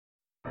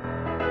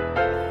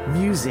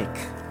Music,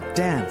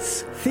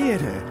 dance,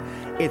 theater.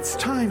 It's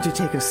time to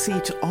take a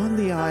seat on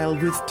the aisle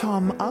with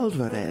Tom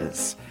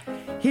Alvarez.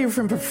 Hear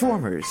from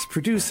performers,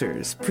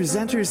 producers,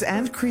 presenters,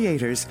 and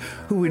creators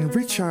who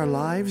enrich our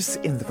lives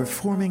in the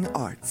performing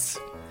arts.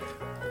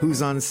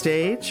 Who's on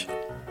stage?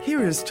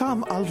 Here is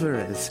Tom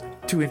Alvarez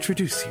to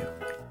introduce you.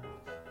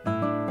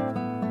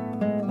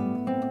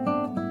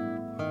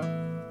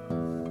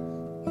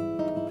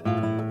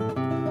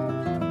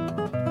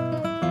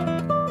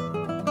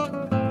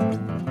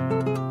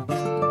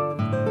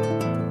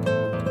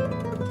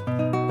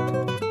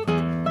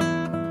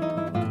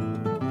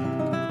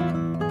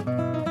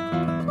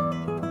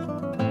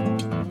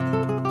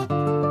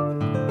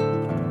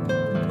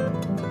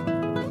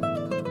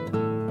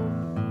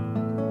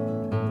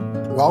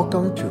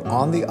 Welcome to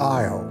On the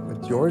Aisle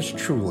with yours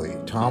truly,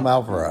 Tom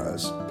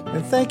Alvarez,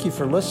 and thank you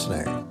for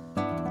listening.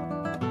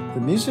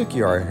 The music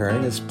you are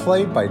hearing is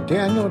played by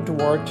Daniel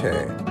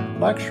Duarte,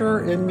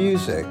 lecturer in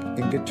music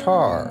and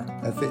guitar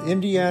at the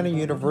Indiana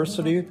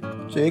University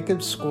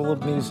Jacobs School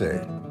of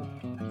Music.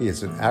 He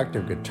is an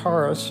active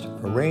guitarist,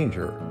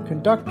 arranger,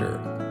 conductor,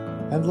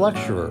 and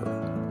lecturer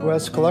who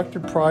has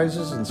collected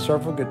prizes in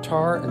several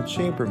guitar and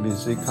chamber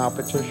music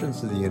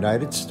competitions in the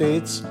United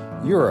States,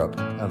 Europe,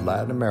 and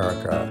Latin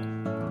America.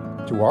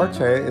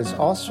 Duarte is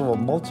also a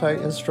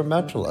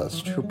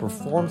multi-instrumentalist who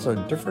performs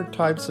on different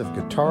types of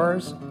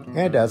guitars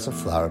and as a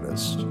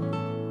flautist.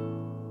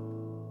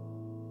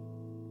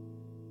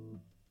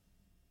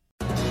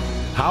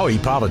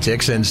 Howey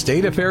Politics and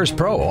State Affairs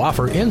Pro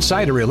offer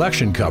insider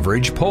election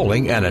coverage,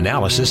 polling, and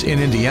analysis in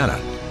Indiana.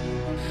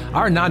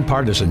 Our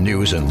nonpartisan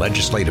news and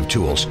legislative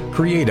tools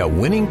create a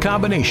winning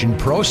combination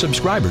pro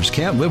subscribers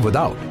can't live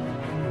without.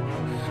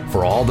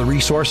 For all the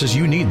resources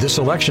you need this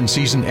election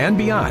season and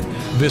beyond,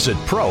 visit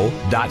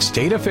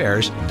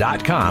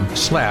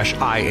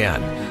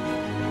pro.stateaffairs.com/IN.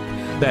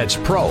 That's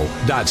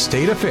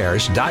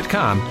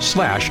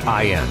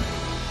pro.stateaffairs.com/IN.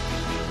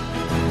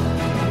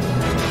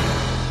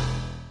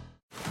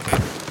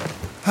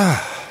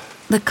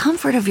 The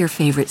comfort of your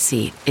favorite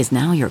seat is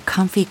now your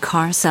comfy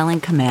car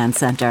selling command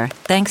center,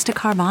 thanks to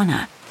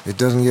Carvana. It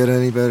doesn't get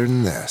any better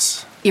than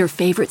this. Your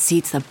favorite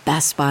seat's the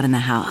best spot in the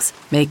house.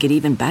 Make it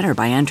even better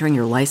by entering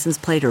your license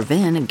plate or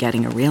VIN and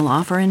getting a real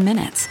offer in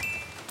minutes.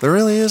 There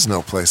really is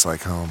no place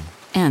like home.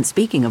 And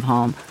speaking of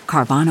home,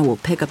 Carvana will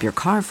pick up your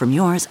car from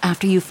yours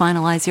after you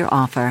finalize your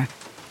offer.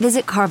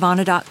 Visit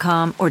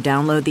Carvana.com or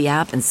download the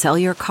app and sell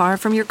your car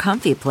from your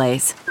comfy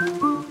place.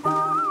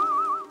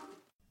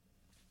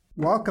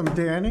 Welcome,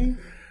 Danny.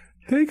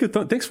 Thank you,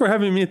 Tom. Thanks for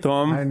having me,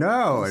 Tom. I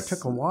know. It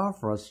took a while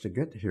for us to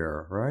get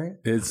here, right?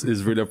 It's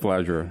really a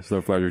pleasure. It's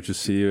a pleasure to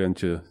see you and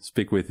to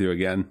speak with you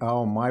again.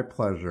 Oh, my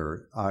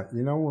pleasure.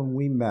 When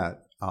we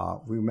met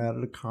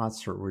at a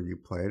concert where you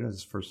played. It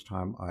was the first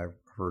time I've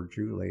heard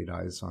you, laid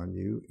eyes on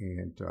you.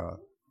 And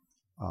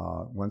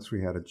once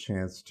we had a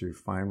chance to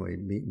finally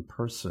meet in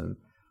person,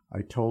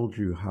 I told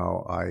you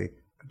how I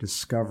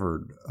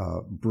discovered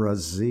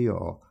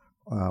Brazil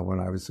when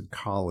I was in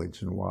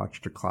college and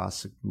watched a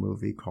classic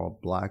movie called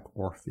Black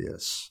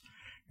Orpheus.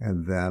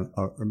 And then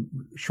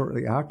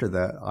shortly after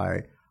that,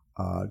 I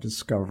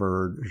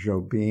discovered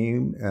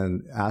Jobim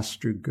and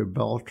Astrid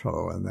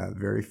Gilberto and that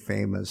very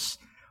famous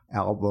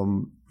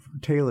album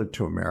tailored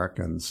to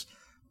Americans.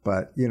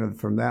 But,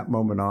 from that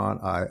moment on,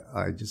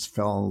 I just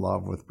fell in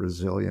love with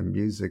Brazilian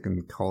music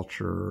and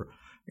culture.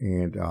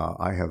 And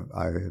I have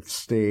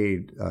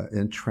stayed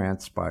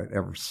entranced by it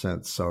ever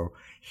since. So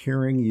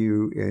hearing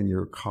you and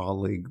your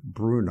colleague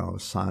Bruno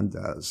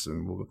Sandes,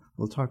 and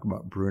we'll talk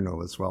about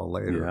Bruno as well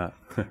later. Yeah.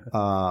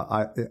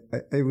 I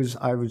was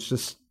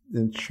just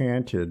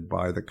enchanted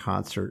by the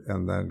concert,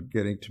 and then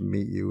getting to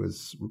meet you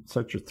was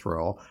such a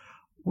thrill.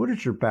 What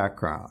is your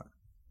background?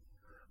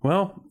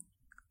 Well,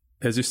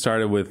 as you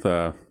started with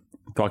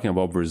talking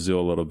about Brazil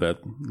a little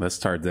bit, let's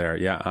start there.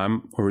 Yeah,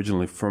 I'm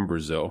originally from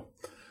Brazil.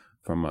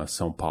 From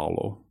São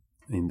Paulo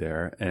in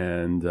there.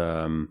 And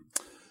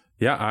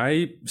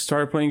I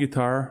started playing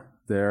guitar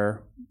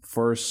there.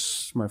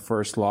 My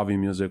first love in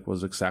music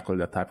was exactly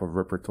that type of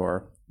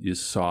repertoire you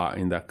saw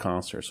in that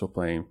concert. So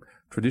playing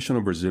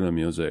traditional Brazilian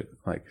music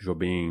like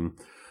Jobim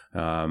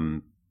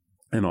and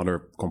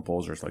other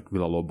composers like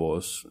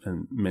Villa-Lobos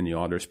and many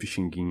others,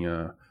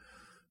 Pixinguinha.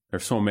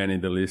 There's so many,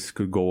 the list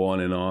could go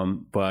on and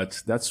on.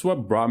 But that's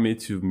what brought me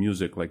to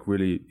music, like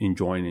really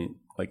enjoying it,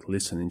 like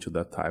listening to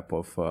that type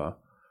of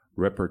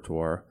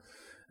repertoire.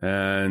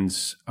 And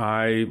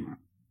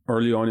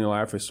early on in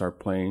life, I started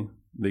playing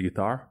the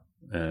guitar,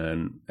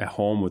 and at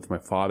home with my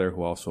father,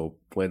 who also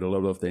played a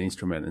little bit of the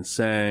instrument and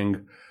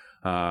sang.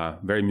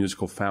 Very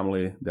musical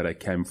family that I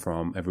came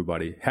from.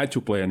 Everybody had to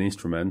play an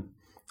instrument.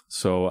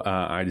 So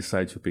I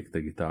decided to pick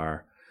the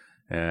guitar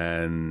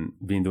and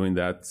been doing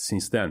that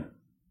since then.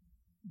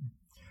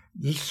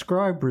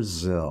 Describe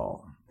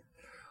Brazil.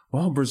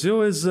 Well,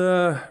 Brazil is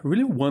a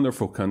really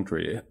wonderful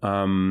country.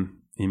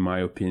 In my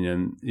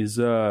opinion, is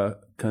a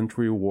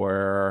country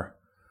where,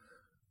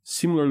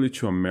 similarly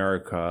to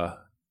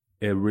America,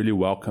 it really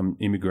welcomed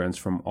immigrants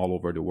from all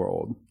over the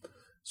world.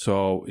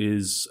 So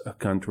is a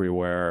country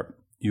where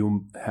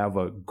you have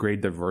a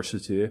great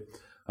diversity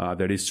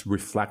that is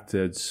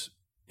reflected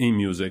in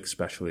music,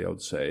 especially, I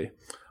would say.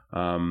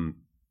 And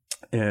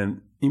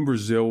in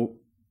Brazil,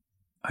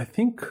 I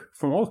think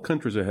from all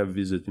countries I have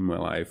visited in my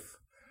life,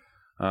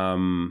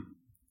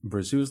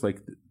 Brazil is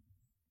like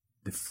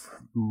the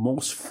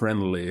most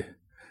friendly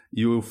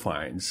you will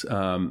find.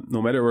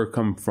 No matter where you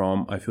come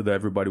from, I feel that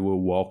everybody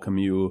will welcome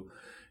you,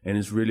 and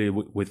it's really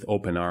with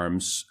open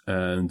arms.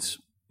 And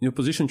in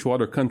opposition to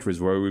other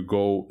countries where we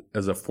go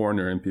as a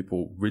foreigner and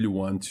people really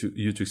want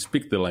you to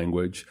speak the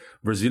language,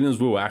 Brazilians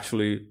will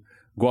actually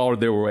go out of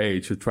their way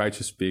to try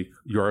to speak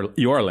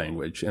your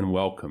language and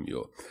welcome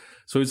you.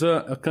 So it's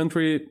a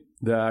country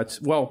that,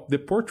 well, the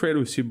portrait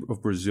we see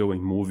of Brazil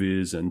in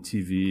movies and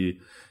TV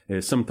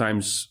is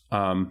sometimes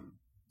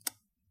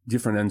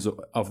different ends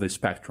of the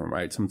spectrum,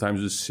 right?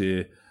 Sometimes you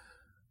see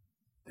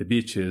the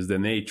beaches, the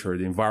nature,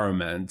 the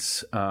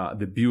environment,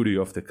 the beauty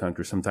of the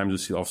country. Sometimes you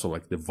see also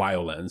like the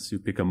violence. You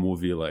pick a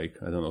movie like,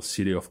 I don't know,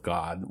 City of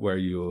God, where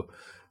you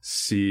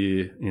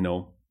see,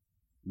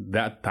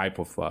 that type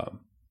of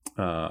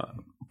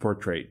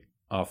portrait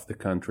of the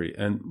country.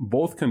 And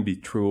both can be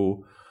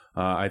true.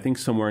 I think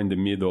somewhere in the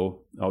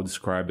middle, I'll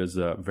describe as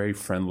a very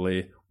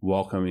friendly,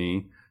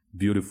 welcoming,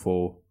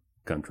 beautiful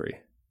country.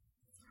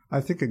 I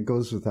think it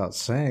goes without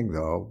saying,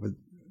 though, but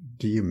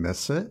do you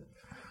miss it?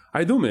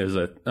 I do miss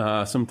it.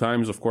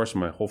 Sometimes, of course,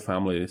 my whole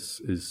family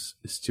is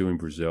still in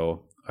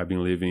Brazil. I've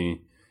been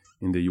living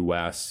in the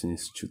U.S.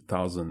 since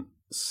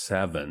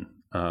 2007.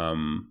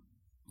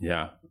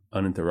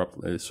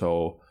 Uninterruptedly.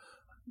 So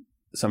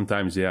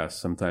sometimes,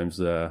 yes,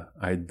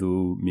 I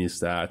do miss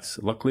that.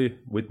 Luckily,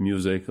 with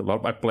music,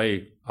 I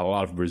play a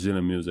lot of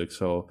Brazilian music,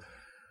 so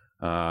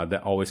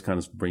that always kind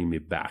of brings me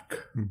back.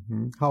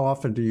 Mm-hmm. How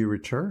often do you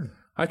return?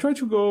 I try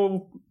to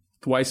go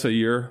twice a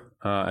year,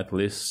 at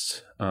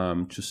least,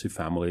 to see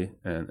family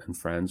and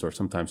friends, or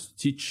sometimes to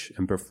teach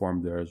and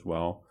perform there as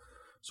well.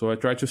 So I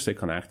try to stay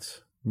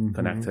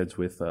connected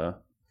with the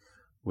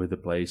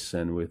place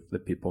and with the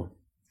people.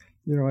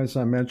 As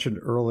I mentioned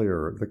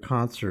earlier, the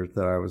concert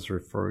that I was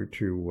referring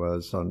to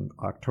was on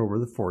October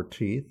the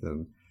 14th.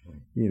 And,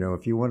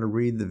 if you want to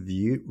read the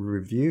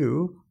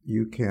review,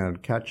 you can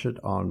catch it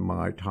on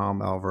my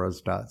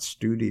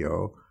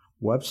tomalvarez.studio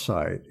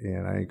website.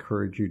 And I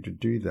encourage you to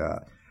do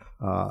that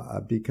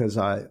because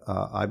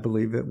I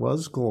believe it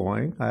was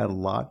glowing. I had a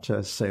lot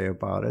to say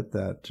about it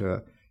that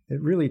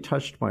it really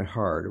touched my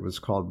heart. It was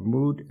called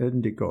Mood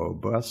Indigo,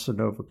 Bossa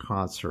Nova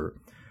Concert.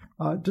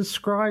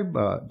 Describe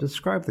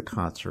the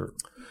concert.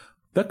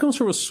 That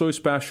concert was so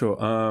special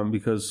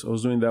because I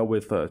was doing that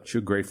with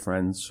two great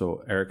friends.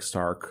 So Eric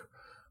Stark,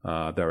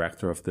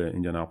 director of the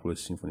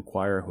Indianapolis Symphony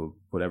Choir, who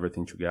put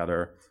everything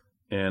together,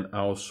 and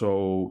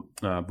also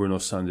Bruno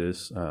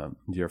Sandis,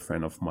 dear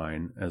friend of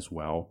mine as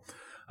well.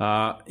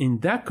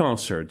 In that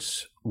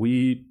concert,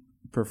 we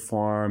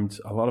performed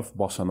a lot of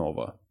bossa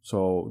nova.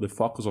 So the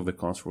focus of the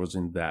concert was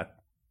in that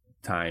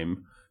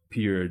time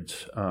period,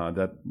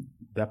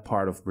 that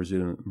part of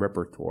Brazilian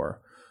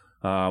repertoire.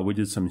 We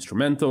did some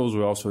instrumentals.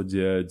 We also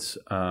did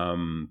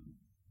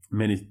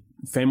many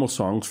famous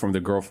songs from the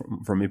girl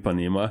from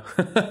Ipanema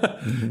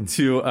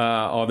to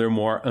other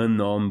more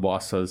unknown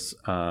bossas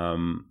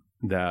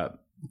that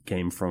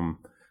came from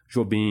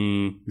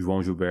Jobim,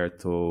 João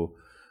Gilberto.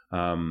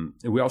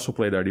 We also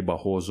played Ari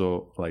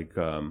Barroso, like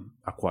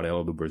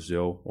Aquarela do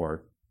Brasil,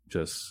 or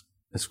just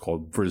it's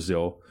called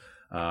Brazil.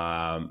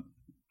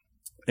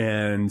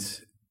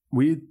 And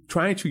we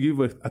tried to give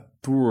a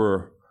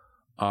tour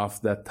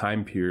of that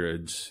time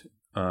period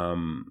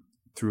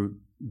through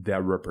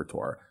that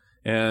repertoire.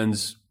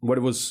 And what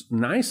was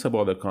nice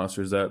about the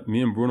concert is that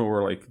me and Bruno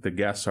were like the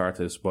guest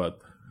artists, but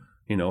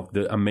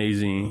the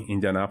amazing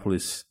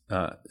Indianapolis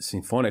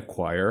Symphonic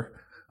Choir,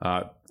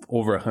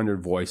 over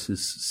 100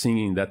 voices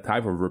singing that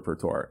type of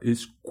repertoire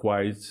is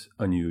quite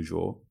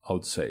unusual, I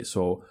would say.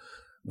 So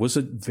it was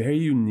a very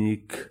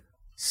unique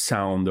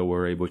sound that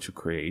we're able to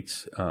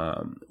create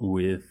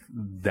with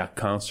that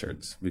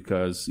concert,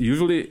 because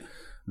usually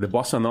the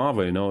bossa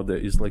nova, there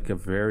is like a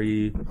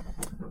very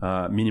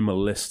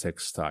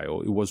minimalistic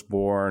style. It was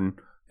born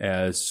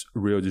as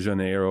Rio de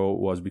Janeiro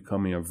was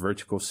becoming a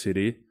vertical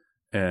city,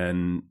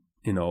 and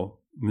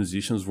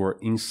musicians were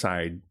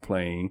inside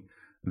playing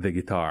the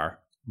guitar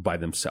by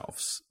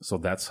themselves. So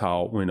that's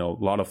how a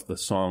lot of the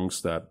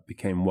songs that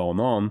became well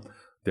known,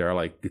 they're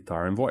like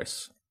guitar and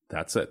voice.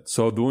 That's it.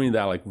 So doing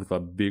that like with a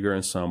bigger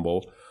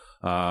ensemble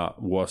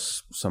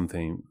was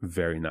something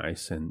very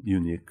nice and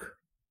unique.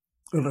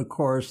 And of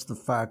course, the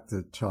fact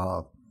that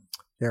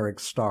Eric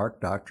Stark,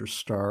 Dr.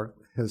 Stark,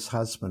 his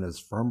husband is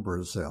from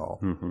Brazil.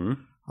 Mm-hmm.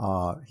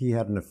 He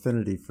had an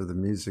affinity for the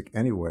music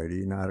anyway. Do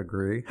you not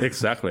agree?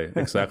 Exactly.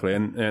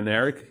 And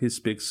Eric, he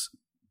speaks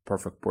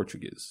perfect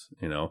Portuguese,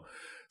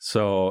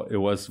 So it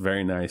was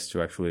very nice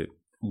to actually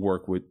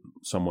work with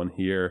someone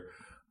here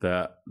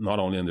that not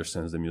only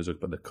understands the music,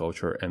 but the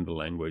culture and the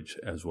language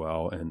as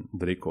well. And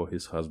Drico,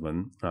 his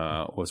husband,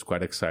 was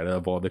quite excited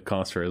about the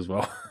concert as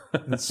well.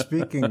 And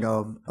speaking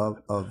of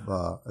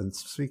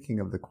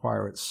the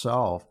choir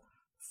itself,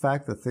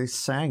 fact that they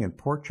sang in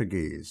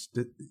Portuguese.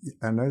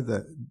 I know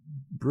that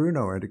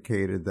Bruno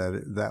indicated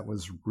that that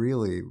was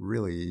really,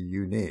 really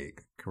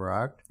unique,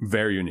 correct?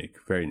 Very unique,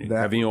 very unique.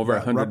 Having over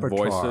 100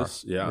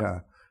 voices,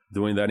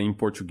 doing that in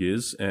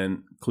Portuguese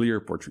and clear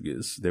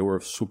Portuguese. They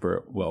were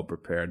super well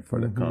prepared for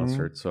the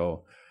concert.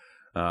 So,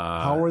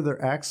 how were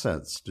their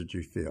accents, did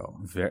you feel?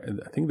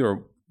 I think they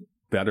were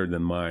better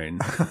than mine.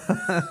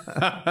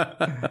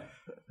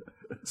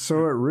 So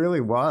it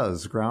really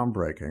was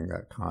groundbreaking,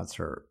 that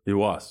concert. It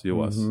was. It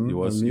was a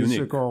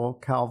musical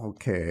unique.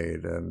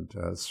 cavalcade and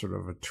sort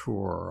of a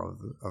tour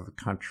of the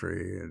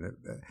country. And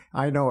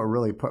I know it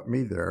really put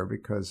me there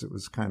because it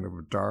was kind of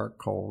a dark,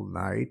 cold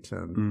night,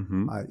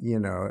 and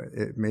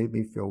it made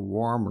me feel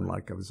warm and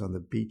like I was on the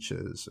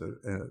beaches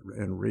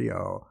in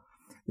Rio.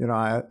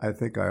 I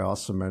think I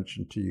also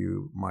mentioned to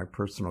you my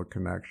personal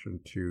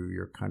connection to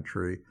your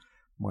country.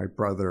 My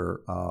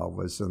brother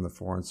was in the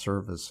Foreign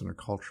Service and a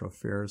cultural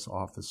affairs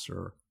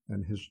officer,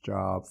 and his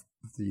job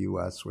with the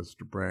U.S. was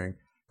to bring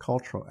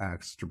cultural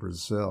acts to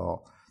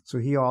Brazil. So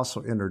he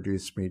also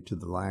introduced me to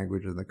the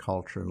language and the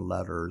culture and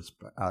letters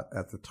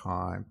at the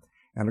time.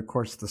 And, of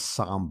course, the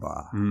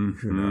samba,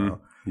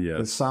 Yes.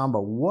 The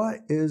samba. What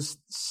is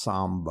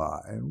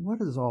samba, and what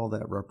does all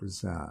that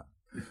represent?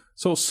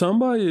 So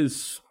samba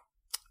is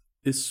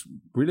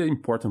really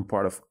important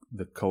part of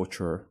the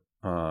culture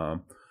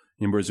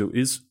in Brazil.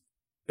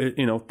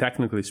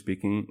 Technically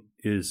speaking,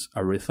 is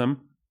a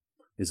rhythm,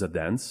 is a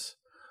dance.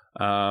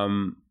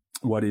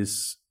 What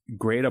is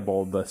great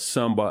about the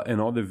samba and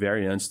all the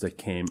variants that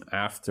came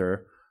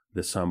after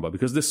the samba,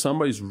 because the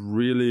samba is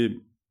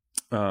really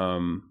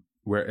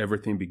where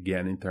everything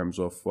began in terms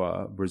of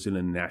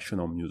Brazilian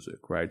national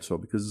music, right? So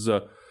because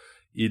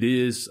it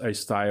is a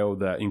style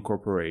that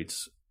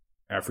incorporates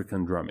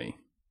African drumming,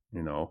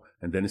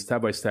 and then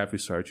step by step we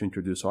started to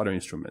introduce other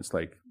instruments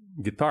like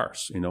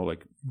guitars,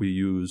 like we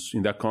use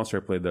in that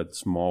concert, played that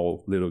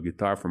small little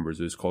guitar from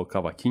Brazil. It's called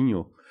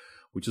cavaquinho,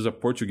 which is a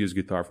Portuguese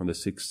guitar from the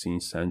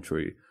 16th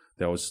century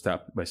that was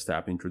step by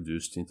step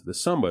introduced into the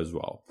samba as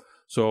well.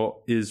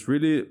 So it's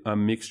really a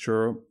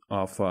mixture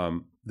of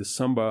the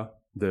samba,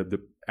 the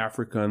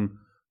African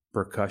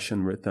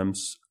percussion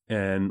rhythms,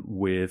 and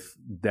with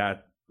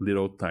that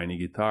little tiny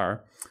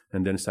guitar,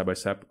 and then step by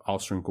step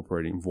also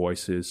incorporating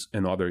voices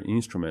and other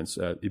instruments.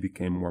 It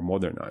became more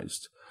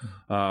modernized.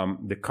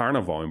 The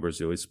carnival in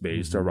Brazil is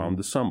based around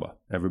the samba.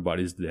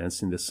 Everybody's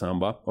dancing the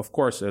samba. Of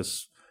course,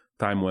 as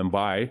time went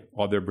by,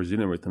 other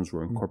Brazilian rhythms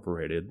were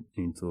incorporated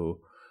into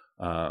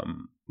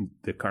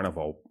the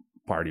carnival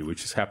party,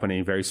 which is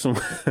happening very soon.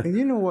 And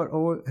you know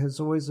what has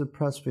always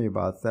impressed me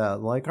about that?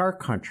 Like our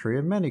country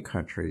and many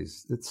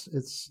countries,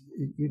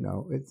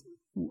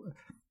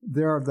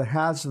 there are the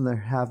haves and the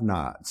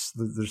have-nots.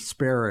 The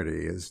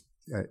disparity is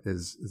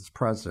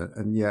present,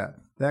 and yet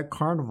that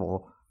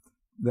carnival,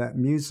 that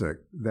music,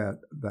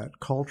 that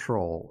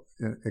cultural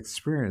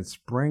experience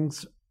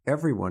brings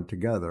everyone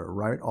together,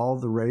 right? All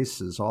the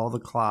races, all the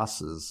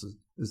classes.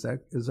 Is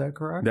that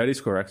correct? That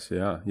is correct.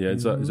 Yeah.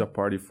 It's a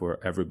party for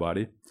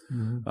everybody.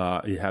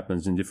 It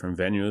happens in different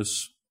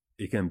venues.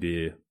 It can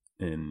be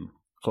in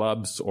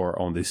clubs or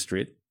on the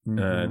street,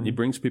 and it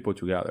brings people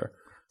together.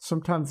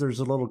 Sometimes there's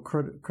a little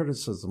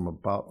criticism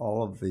about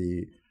all of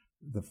the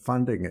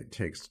funding it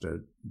takes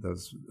to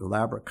those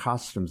elaborate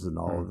costumes and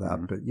all of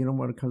that. But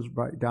when it comes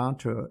right down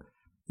to it,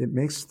 it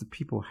makes the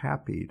people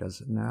happy, does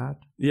it not?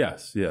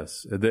 Yes.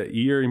 The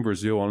year in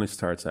Brazil only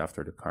starts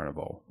after the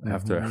carnival.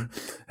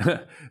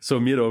 So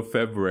middle of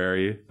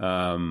February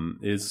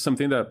is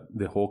something that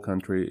the whole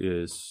country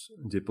is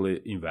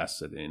deeply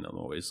invested in.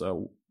 Always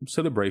a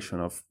celebration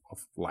of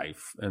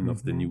life and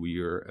of the new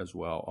year as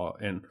well,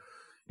 and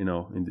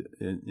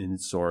in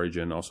its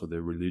origin, also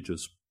the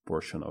religious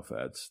portion of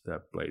it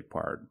that played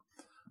part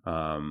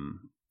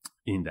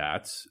in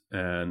that.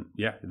 And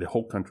the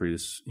whole country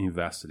is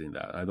invested in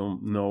that. I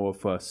don't know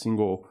of a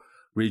single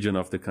region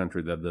of the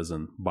country that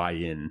doesn't buy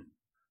in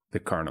the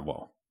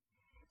carnival.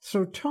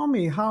 So tell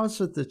me, how is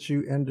it that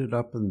you ended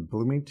up in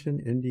Bloomington,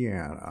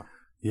 Indiana?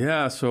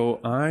 Yeah, so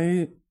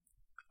I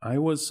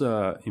was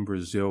in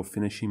Brazil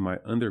finishing my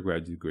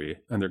undergraduate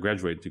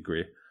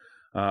degree.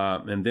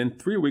 And then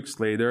 3 weeks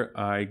later,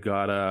 I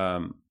got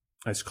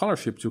a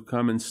scholarship to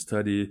come and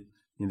study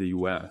in the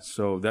U.S.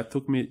 So that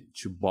took me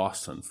to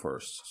Boston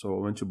first. So I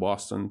went to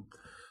Boston,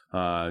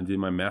 did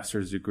my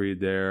master's degree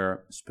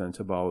there, spent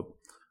about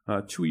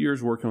 2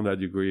 years working on that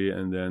degree.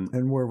 And then...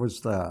 And where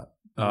was that?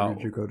 Where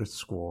did you go to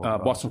school?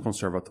 Boston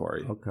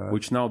Conservatory,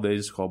 which nowadays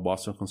is called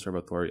Boston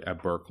Conservatory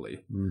at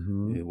Berkeley.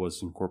 It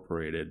was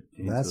incorporated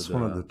into That's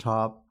one of the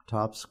top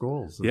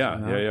schools.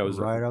 Yeah. It was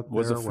right up there.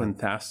 Was a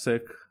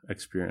fantastic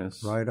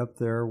experience. Right up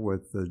there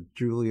with the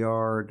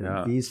Juilliard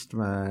and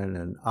Eastman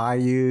and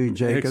IU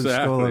Jacobs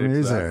School of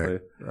Music. Exactly.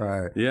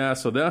 Right. Yeah.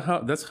 So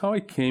that's how I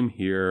came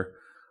here.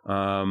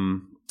 So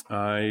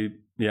I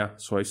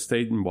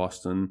stayed in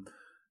Boston.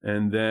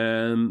 And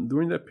then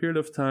during that period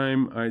of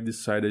time, I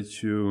decided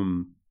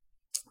to,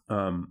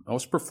 I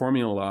was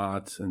performing a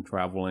lot and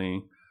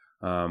traveling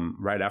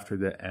right after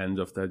the end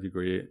of that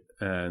degree.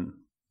 And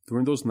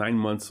during those 9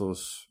 months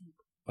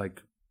like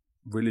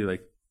really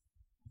like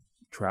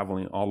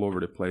traveling all over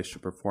the place to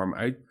perform,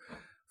 I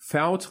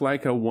felt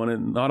like I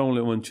not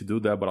only wanted to do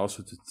that, but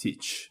also to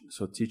teach.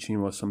 So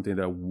teaching was something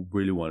that I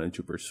really wanted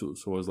to pursue.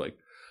 So I was like,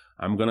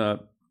 I'm going to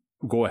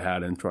go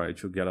ahead and try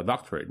to get a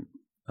doctorate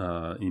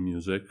in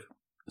music.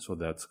 So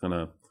that's going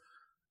to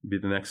be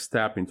the next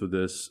step into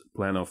this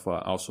plan of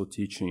also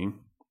teaching.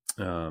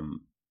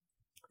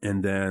 And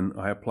then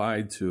I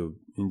applied to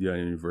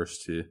Indiana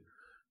University,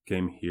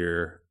 came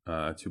here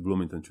to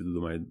Bloomington to do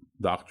my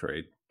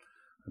doctorate.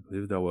 I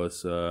believe that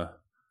was,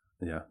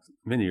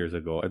 many years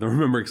ago. I don't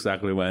remember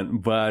exactly when,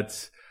 but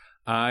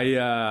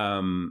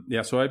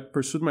so I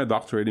pursued my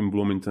doctorate in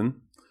Bloomington.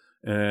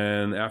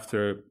 And after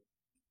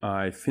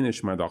I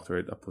finished my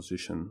doctorate, a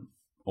position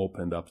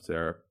opened up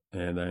there,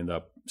 and I ended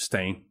up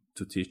staying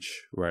to teach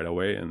right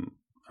away, and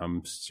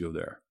I'm still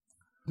there.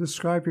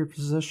 Describe your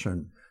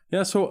position.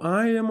 Yeah, so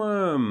I am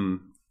a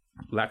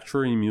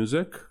lecturer in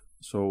music.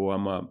 So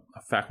I'm a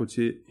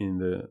faculty in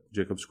the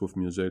Jacobs School of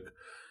Music.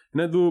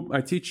 And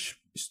I teach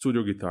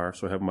studio guitar.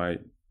 So I have my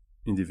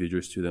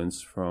individual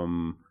students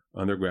from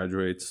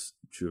undergraduates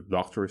to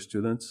doctoral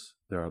students.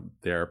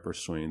 They're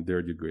pursuing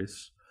their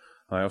degrees.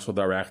 I also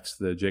direct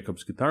the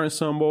Jacobs Guitar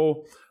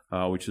Ensemble,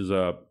 which is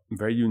a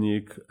very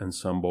unique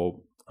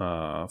ensemble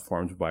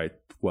formed by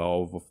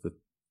 12 of the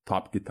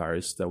top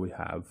guitarists that we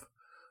have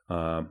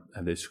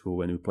at the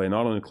school. And we play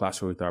not only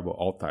classical guitar, but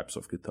all types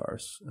of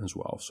guitars as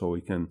well. So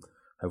we can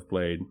have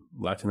played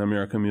Latin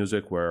American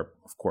music, where,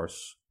 of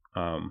course,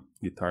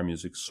 guitar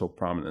music is so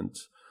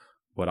prominent,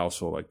 but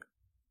also like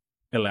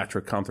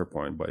Electric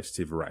Counterpoint by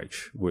Steve Reich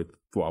with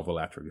 12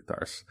 electric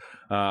guitars.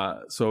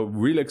 So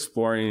really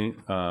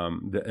exploring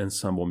the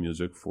ensemble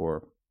music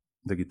for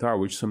the guitar,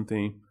 which is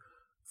something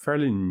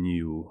fairly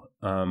new.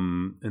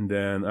 And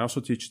then I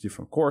also teach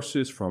different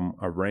courses from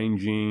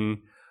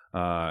arranging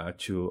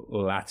to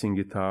Latin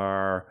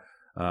guitar,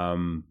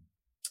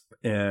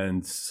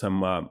 and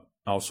some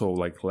also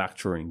like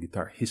lecturing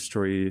guitar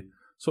history.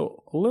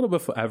 So a little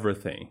bit for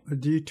everything.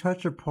 Do you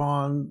touch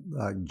upon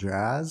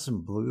jazz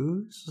and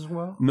blues as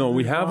well? No,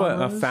 we have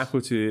a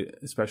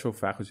special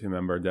faculty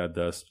member that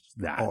does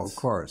that. Oh, of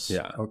course.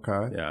 Yeah.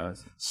 Okay. Yeah.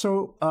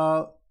 So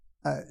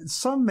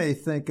some may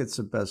think it's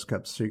a best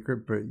kept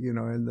secret, but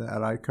in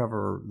that I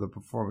cover the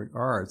performing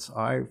arts,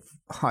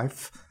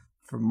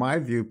 from my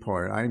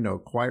viewpoint, I know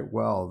quite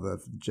well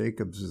that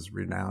Jacobs is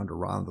renowned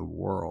around the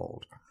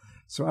world.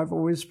 So I've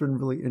always been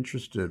really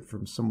interested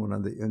from someone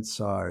on the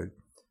inside.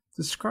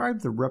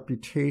 Describe the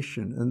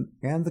reputation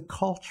and the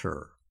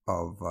culture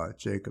of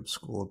Jacobs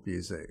School of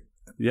Music.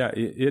 Yeah,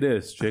 it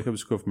is.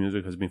 Jacobs School of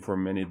Music has been for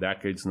many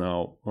decades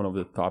now one of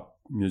the top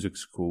music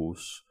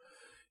schools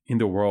in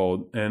the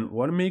world. And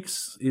what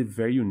makes it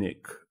very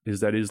unique is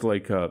that it's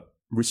like a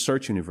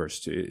research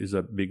university. It's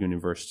a big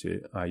university,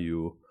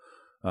 IU,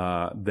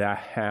 that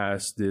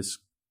has this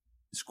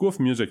School of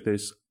Music that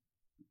is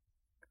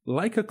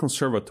like a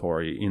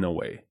conservatory in a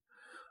way.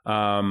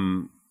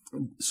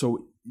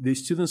 So the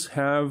students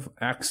have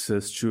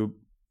access to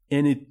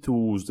any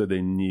tools that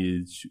they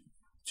need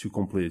to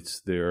complete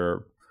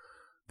their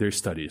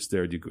studies,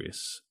 their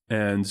degrees.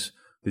 And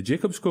the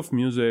Jacobs School of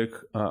Music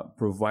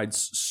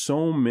provides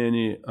so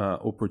many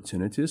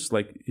opportunities.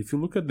 Like if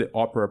you look at the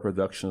opera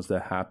productions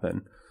that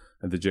happen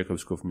at the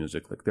Jacobs School of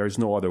Music, like there's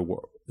no other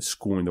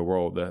school in the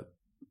world that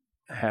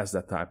has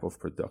that type of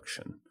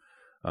production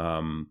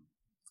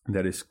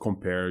that is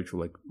compared to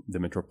like the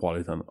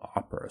Metropolitan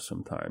Opera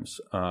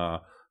sometimes,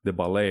 the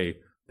ballet,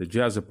 the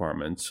jazz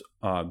departments,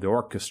 the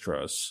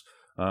orchestras,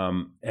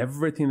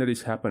 everything that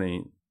is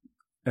happening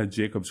at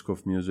Jacobs School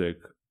of Music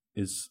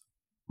is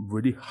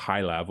really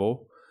high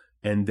level,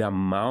 and the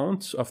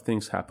amount of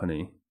things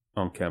happening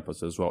on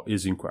campus as well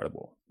is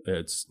incredible.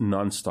 It's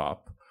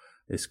nonstop.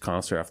 It's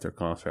concert after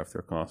concert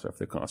after concert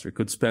after concert. You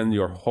could spend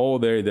your whole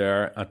day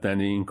there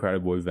attending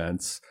incredible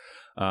events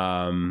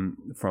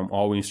from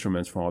all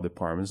instruments, from all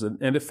departments,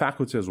 and the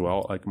faculty as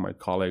well. Like my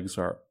colleagues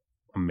are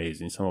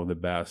amazing. Some of the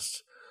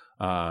best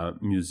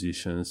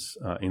musicians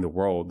in the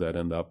world that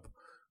end up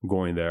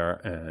going there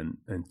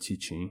and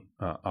teaching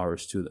our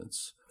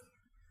students.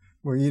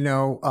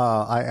 Well,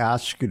 I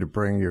asked you to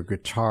bring your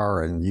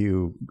guitar, and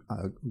you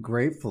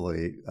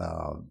gratefully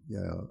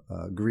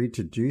agreed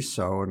to do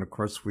so. And of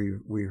course,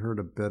 we heard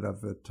a bit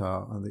of it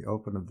on the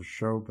open of the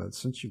show. But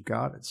since you've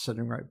got it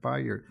sitting right by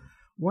you,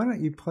 why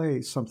don't you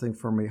play something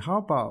for me? How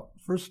about,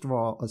 first of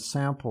all, a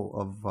sample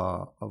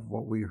of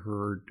what we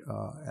heard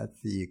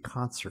at the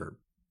concert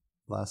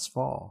last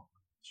fall?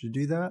 Should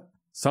you do that?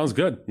 Sounds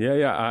good.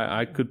 Yeah.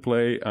 I could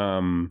play.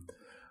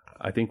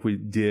 I think we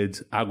did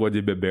Água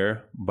de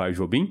Beber by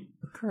Jobim.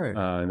 Okay.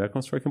 And that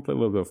concert, I can play a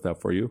little bit of that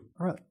for you.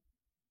 All right.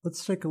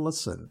 Let's take a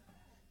listen.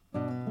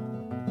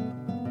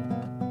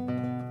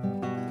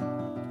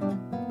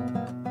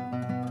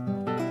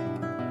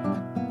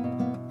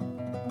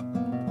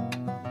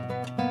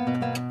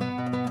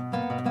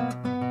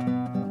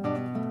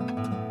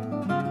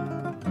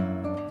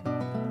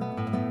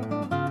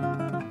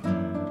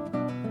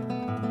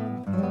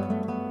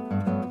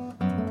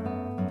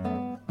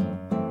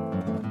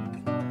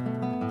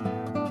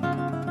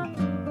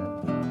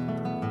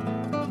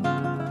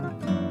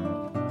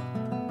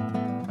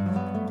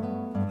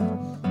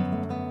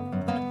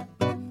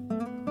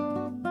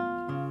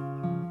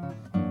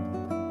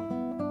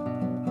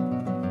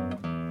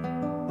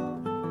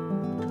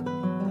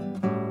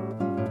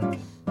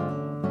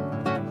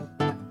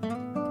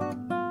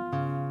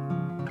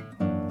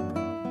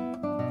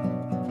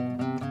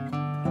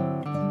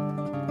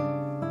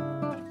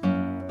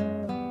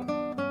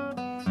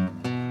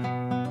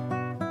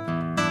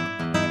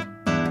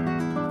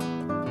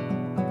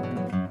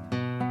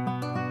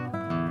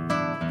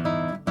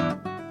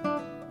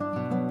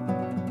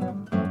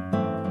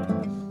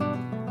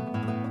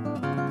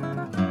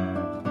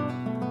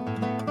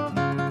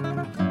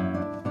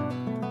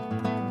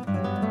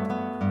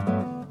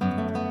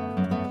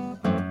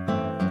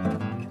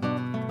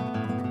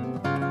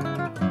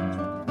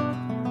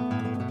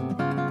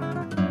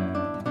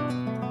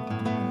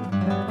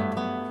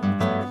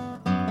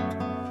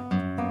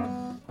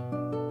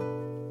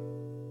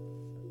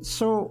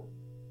 So,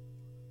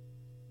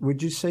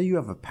 would you say you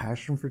have a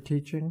passion for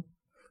teaching?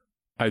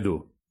 I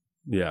do.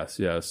 Yes.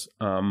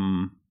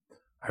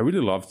 I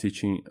really love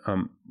teaching.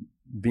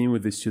 Being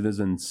with the students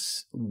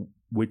and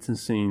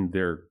witnessing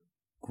their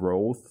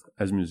growth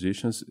as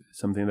musicians, is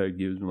something that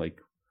gives me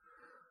like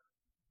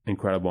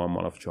incredible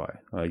amount of joy.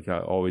 Like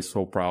I'm always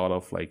so proud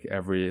of like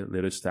every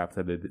little step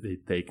that they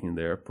take in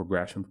their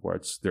progression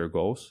towards their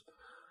goals,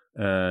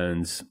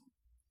 and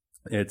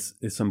it's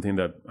something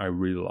that I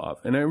really love,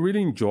 and I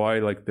really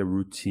enjoy like the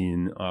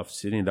routine of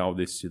sitting down with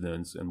the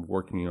students and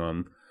working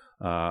on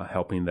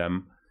helping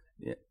them.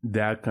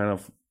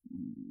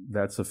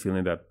 That's a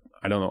feeling that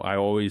I don't know. I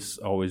always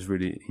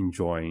really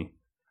enjoy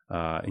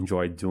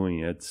doing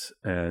it,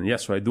 and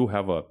yes, so I do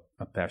have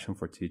a passion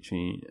for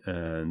teaching,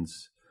 and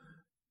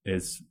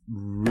it's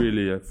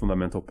really a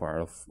fundamental part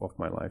of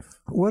my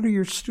life. What are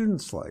your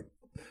students like?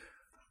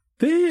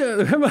 They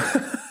have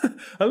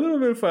a little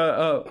bit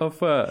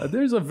of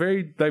there's a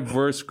very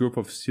diverse group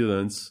of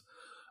students.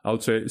 I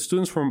would say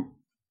students from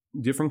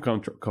different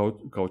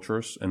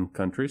cultures and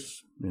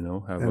countries.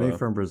 Any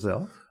from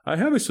Brazil? I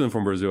have a student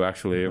from Brazil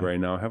actually right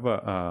now. I have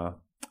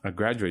a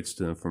graduate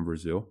student from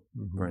Brazil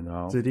right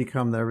now. Did he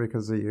come there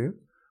because of you?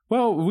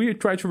 Well, we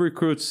try to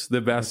recruit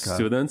the best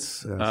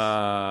students,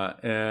 Yes.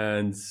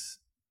 and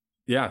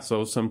yeah.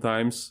 So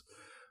sometimes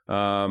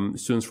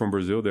students from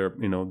Brazil,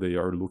 they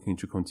are looking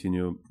to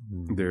continue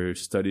their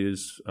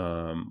studies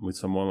with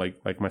someone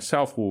like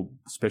myself who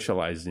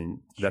specializes in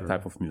that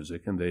type of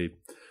music, and they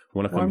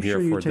want to come here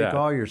I'm sure for you that. take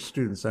all your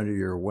students under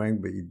your wing,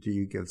 but do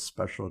you give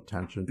special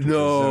attention to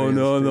No.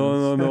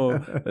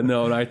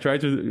 No. I try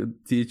to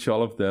teach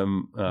all of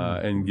them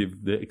and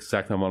give the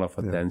exact amount of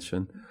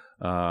attention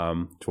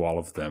to all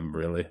of them,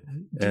 really.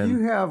 Do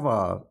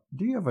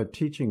you have a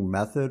teaching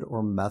method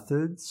or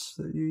methods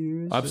that you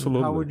use?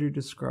 Absolutely. How would you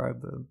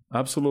describe them?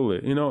 Absolutely.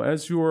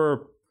 As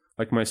you're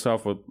like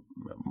myself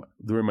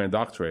during my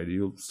doctorate,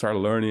 you start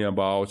learning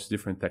about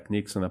different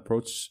techniques and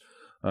approaches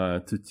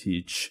to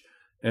teach.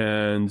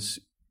 And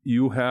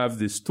you have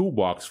this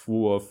toolbox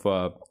full of,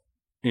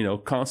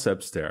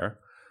 concepts there,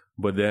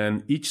 but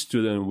then each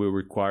student will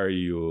require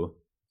you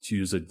to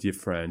use a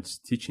different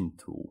teaching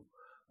tool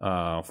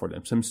for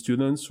them. Some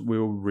students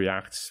will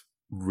react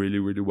really,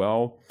 really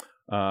well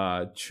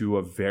to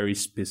a very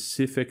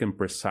specific and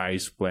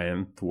precise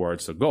plan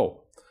towards a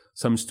goal.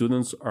 Some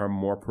students are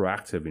more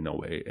proactive in a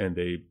way, and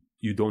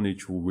you don't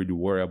need to really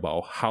worry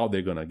about how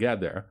they're going to get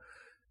there,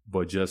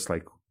 but just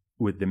like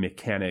with the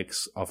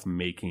mechanics of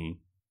making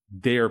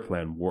their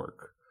plan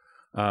work.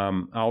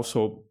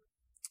 Also,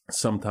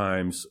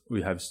 sometimes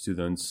we have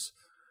students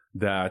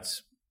that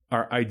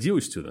are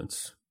ideal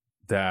students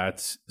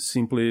that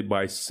simply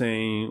by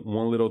saying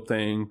one little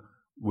thing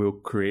will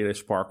create a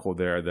sparkle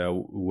there that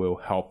will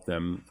help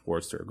them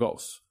towards their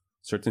goals.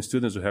 Certain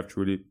students will have to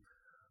really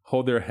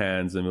hold their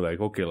hands and be like,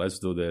 okay, let's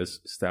do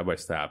this step by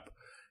step,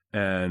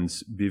 and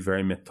be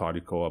very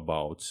methodical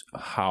about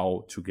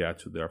how to get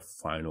to their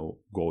final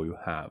goal you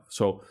have.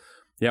 So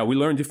yeah, we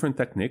learn different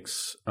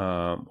techniques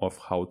of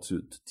how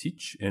to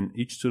teach, and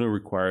each student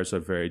requires a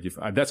very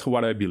different. That's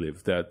what I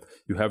believe, that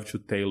you have to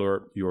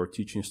tailor your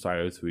teaching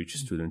style to each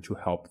student to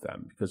help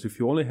them. Because if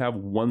you only have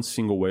one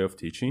single way of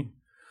teaching,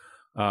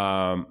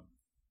 probably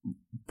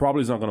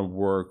it's not going to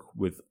work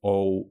with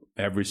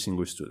every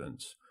single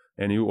student.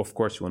 And you, of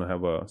course, you want to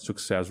have a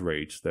success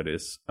rate that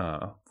is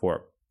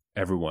for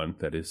everyone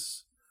that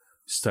is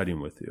studying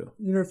with you.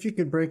 If you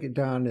could break it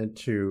down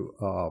into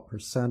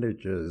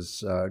percentages,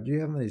 do you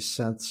have any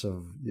sense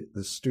of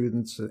the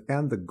students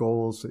and the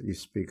goals that you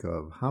speak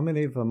of? How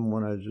many of them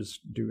want to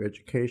just do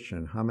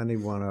education? How many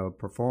want to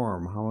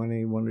perform? How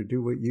many want to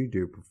do what you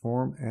do,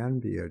 perform and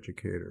be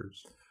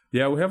educators?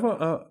 Yeah, we have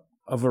a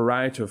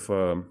variety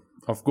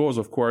of goals,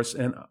 of course,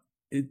 and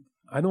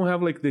I don't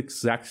have like the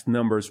exact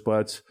numbers,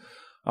 but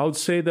I would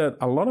say that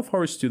a lot of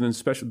our students,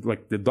 especially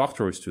like the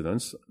doctoral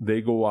students,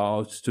 they go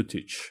out to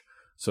teach.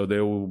 So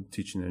they will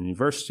teach in a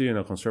university, in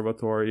a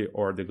conservatory,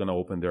 or they're going to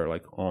open their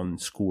like own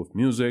school of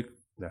music.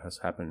 That has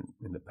happened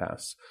in the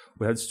past.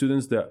 We had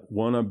students that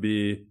want to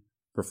be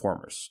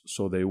performers.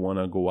 So they want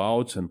to go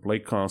out and play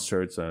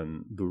concerts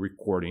and do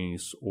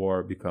recordings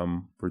or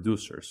become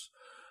producers.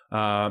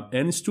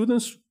 And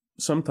students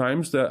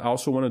sometimes that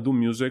also want to do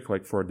music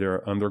like for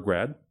their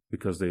undergrad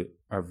because they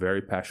are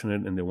very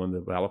passionate and they want to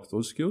develop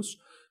those skills.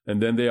 And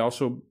then they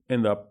also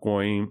end up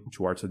going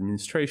towards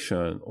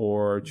administration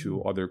or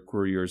to other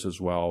careers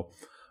as well.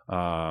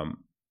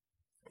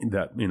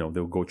 That,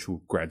 they'll go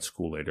to grad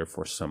school later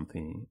for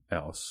something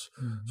else.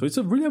 Mm-hmm. So it's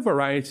really a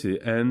variety.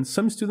 And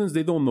some students,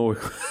 they don't know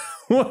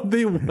what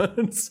they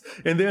want.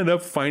 And they end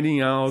up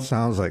finding out.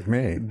 Sounds like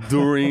me.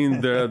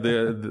 during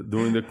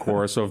the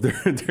course of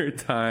their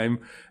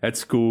time at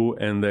school.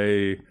 And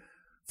they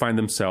find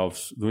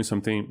themselves doing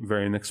something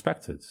very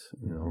unexpected.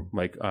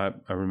 Like I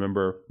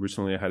remember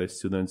recently I had a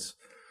student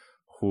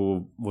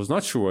who was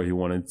not sure what he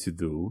wanted to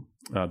do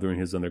during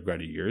his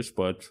undergraduate years,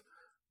 but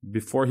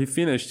before he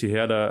finished, he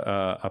had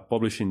a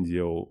publishing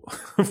deal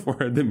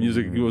for the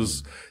music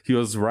he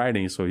was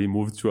writing. So he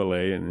moved to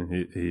LA,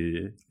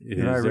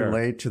 and I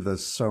relate to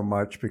this so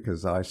much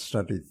because I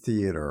studied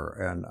theater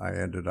and I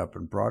ended up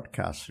in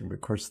broadcasting. Of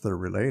course, they're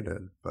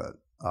related, but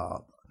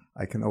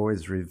I can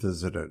always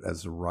revisit it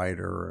as a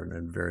writer and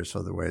in various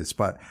other ways.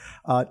 But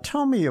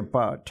tell me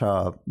about,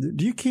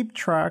 do you keep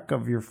track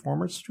of your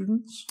former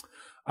students?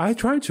 I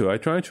try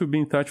to be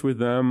in touch with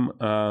them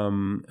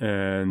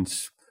and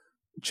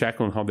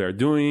check on how they're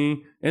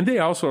doing. And they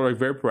also are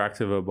very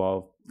proactive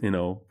about,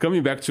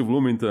 coming back to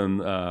Bloomington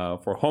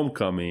for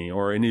homecoming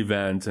or an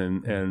event.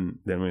 And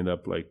then we end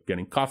up like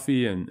getting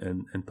coffee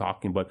and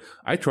talking. But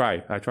I try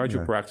to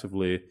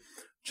proactively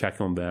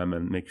check on them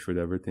and make sure that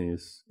everything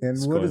is And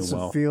is what going does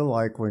well. it feel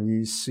like when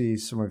you see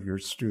some of your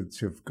students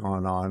who've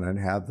gone on, and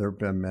have there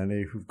been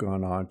many who've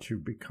gone on to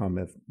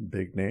become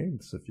big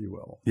names, if you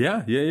will?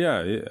 Yeah.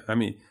 I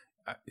mean,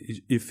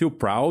 you feel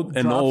proud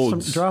and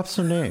old. Drop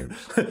some names.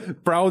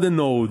 Proud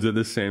and old at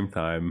the same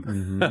time.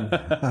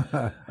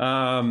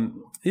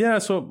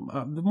 So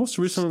the most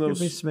recent of those...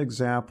 Give me some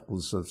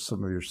examples of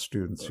some of your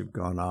students who've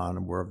gone on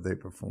and where have they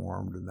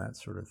performed and that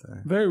sort of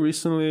thing. Very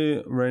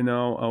recently, right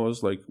now, I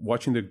was like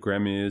watching the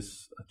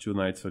Grammys 2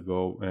 nights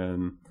ago,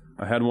 and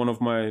I had one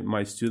of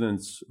my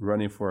students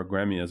running for a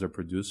Grammy as a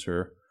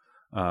producer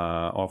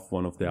of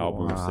one of the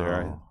albums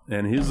there.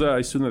 And he's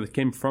a student that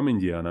came from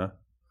Indiana.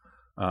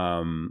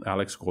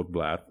 Alex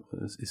Goldblatt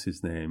is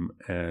his name,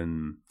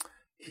 and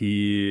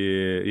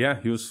he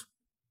was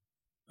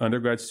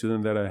undergrad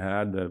student that I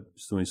had that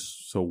was doing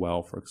so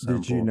well. For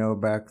example, did you know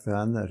back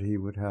then that he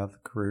would have the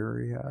career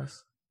he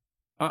has?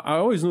 I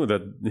always knew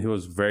that he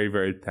was very,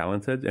 very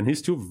talented, and he's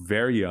still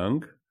very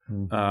young,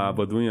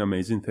 but doing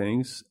amazing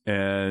things.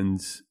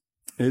 And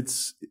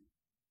it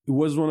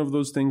was one of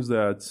those things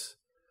that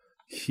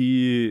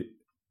he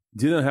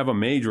didn't have a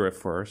major at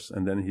first,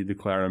 and then he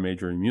declared a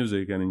major in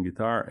music and in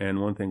guitar, and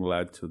one thing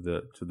led to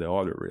the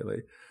other,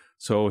 really.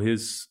 So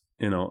he's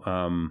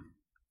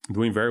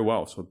doing very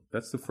well. So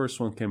that's the first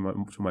one came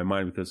to my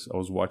mind because I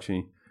was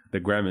watching the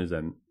Grammys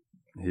and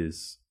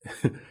his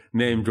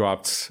name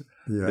dropped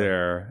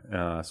there.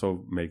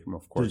 So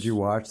of course. Did you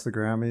watch the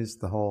Grammys,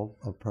 the whole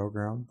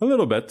program? A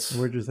little bit.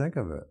 What did you think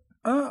of it?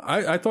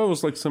 I thought it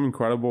was like some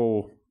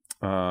incredible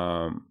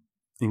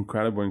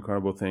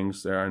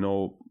things there. I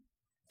know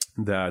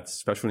that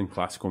especially in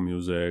classical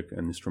music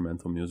and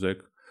instrumental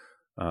music,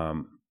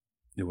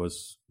 it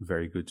was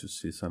very good to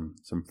see some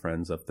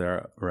friends up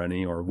there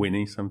running or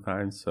winning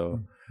sometimes.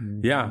 So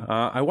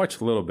I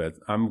watched a little bit.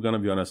 I'm gonna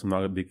be honest, I'm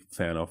not a big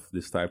fan of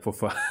this type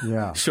of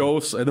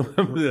shows. I don't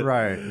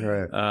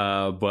right.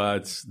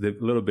 But the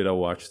little bit I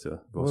watched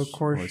well, of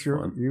course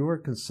you were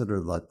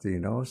considered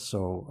Latino,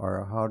 so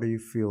how do you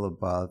feel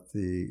about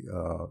the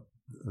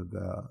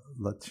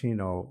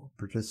Latino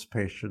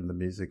participation in the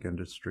music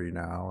industry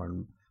now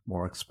and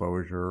more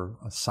exposure,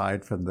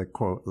 aside from the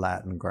quote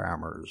Latin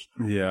grammars?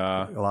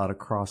 Yeah, a lot of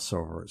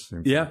crossover. It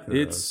seems. Yeah,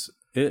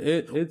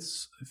 it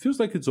feels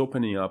like it's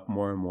opening up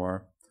more and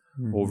more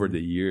over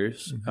the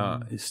years.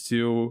 It's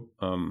still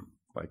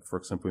like, for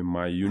example, in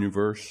my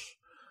universe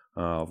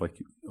of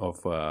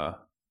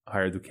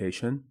higher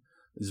education,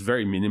 it's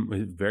very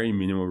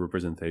minimal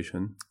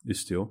representation. Is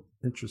still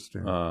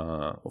interesting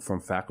from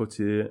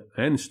faculty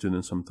and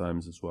students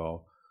sometimes as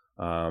well.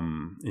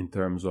 In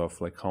terms of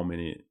like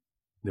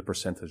the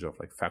percentage of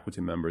like faculty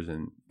members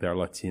and they're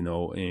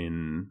Latino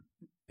in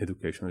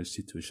educational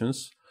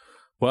institutions,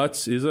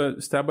 but is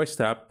a step by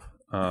step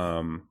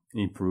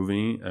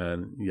improving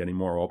and getting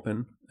more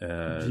open.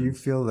 And do you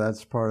feel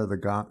that's part of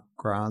the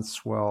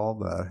groundswell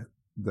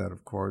that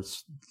of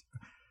course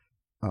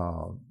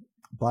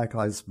Black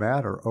Lives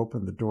Matter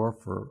opened the door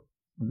for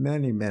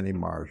many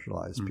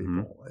marginalized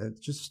people? It's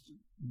just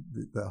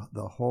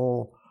the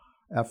whole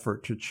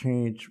effort to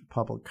change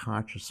public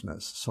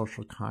consciousness,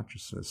 social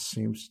consciousness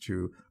seems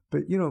to,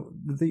 but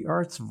the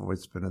arts have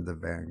always been in the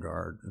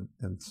vanguard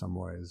in some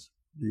ways.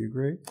 Do you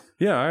agree?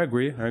 Yeah, I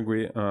agree.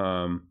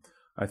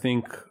 I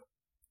think,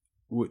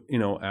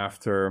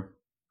 after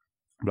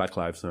Black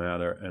Lives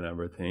Matter and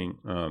everything,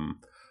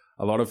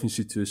 a lot of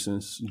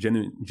institutions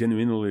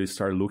genuinely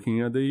started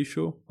looking at the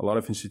issue. A lot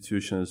of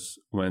institutions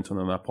went on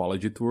an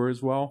apology tour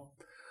as well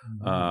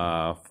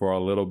for a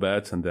little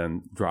bit and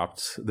then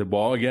dropped the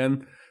ball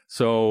again.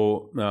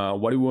 So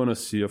what we want to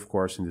see, of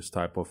course, in this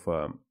type of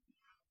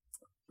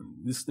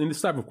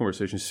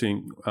conversation,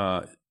 seeing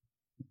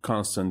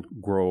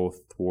constant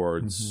growth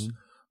towards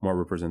more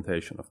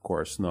representation. Of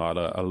course, not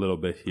a little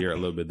bit here, a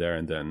little bit there,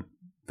 and then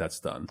that's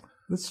done.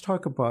 Let's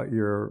talk about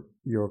your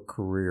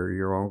career,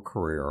 your own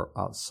career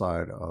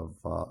outside of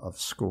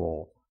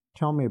school.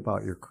 Tell me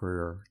about your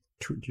career.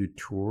 Do you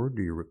tour?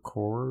 Do you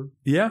record?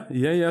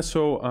 Yeah.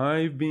 So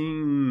I've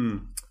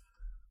been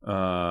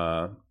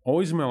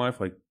always in my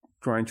life like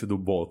trying to do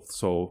both.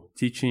 So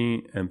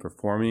teaching and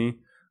performing.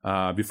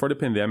 Before the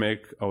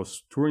pandemic, I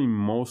was touring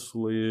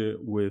mostly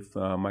with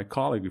my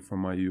colleague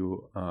from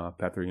IU,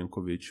 Patrick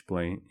Yankovic,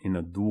 playing in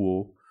a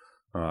duo,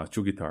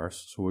 2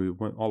 guitars. So we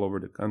went all over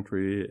the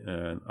country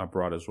and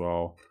abroad as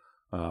well,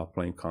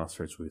 playing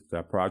concerts with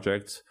that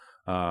project.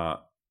 I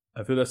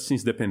feel that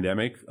since the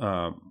pandemic,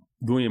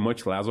 doing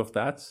much less of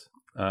that,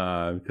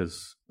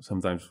 because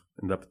sometimes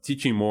end up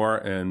teaching more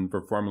and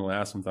performing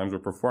less. Sometimes we're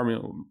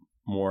performing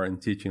more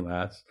and teaching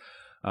less.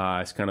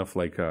 It's kind of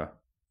like a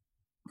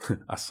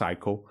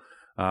cycle.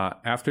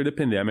 After the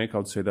pandemic, I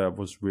would say that I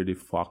was really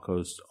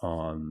focused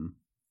on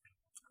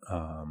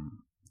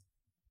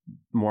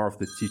more of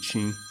the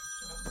teaching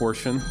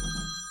portion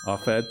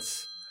of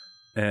it.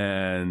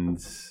 And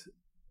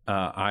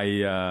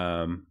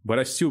but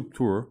I still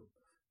tour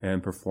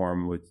and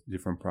perform with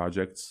different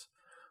projects.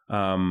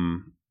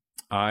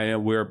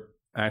 We're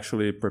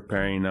actually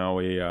preparing now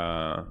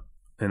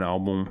an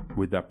album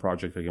with that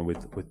project again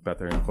with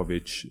Petar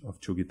Jankovic of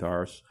 2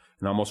 guitars,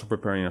 and I'm also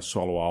preparing a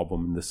solo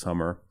album in the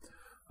summer.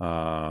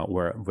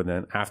 But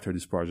then after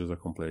these projects are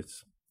complete,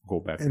 go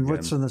back. And again.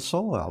 what's in the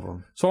solo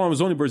album? Solo album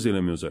is only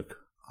Brazilian music.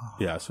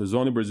 Yeah, so it's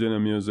only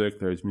Brazilian music.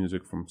 There's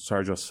music from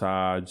Sérgio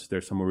Assad.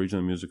 There's some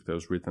original music that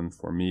was written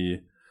for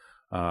me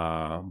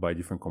by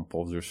different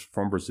composers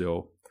from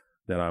Brazil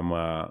that I'm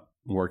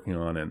working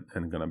on and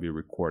going to be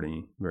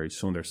recording very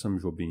soon. There's some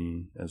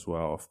Jobim as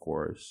well, of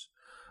course.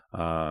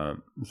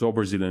 It's all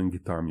Brazilian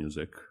guitar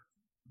music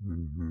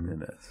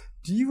in it.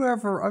 Do you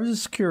ever? I'm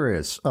just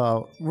curious.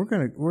 We're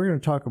gonna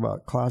talk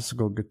about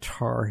classical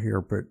guitar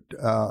here, but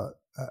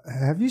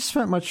have you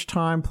spent much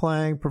time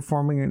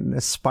performing in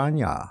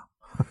España?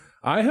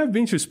 I have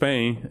been to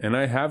Spain, and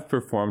I have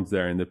performed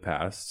there in the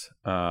past.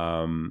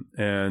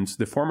 And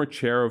the former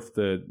chair of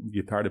the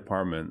guitar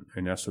department,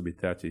 Ernesto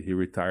Bitetti, he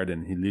retired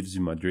and he lives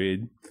in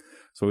Madrid.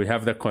 So we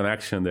have that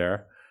connection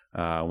there.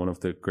 One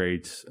of the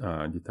great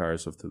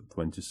guitarists of the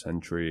 20th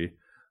century.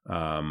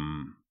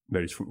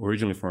 That is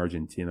originally from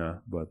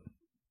Argentina, but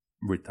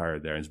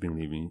retired there and has been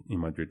living in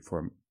Madrid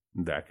for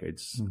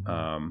decades.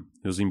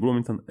 He was in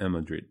Bloomington and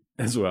Madrid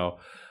as well.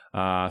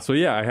 So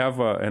yeah, I have,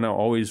 and I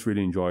always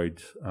really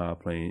enjoyed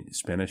playing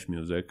Spanish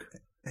music.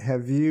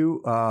 Have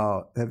you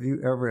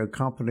ever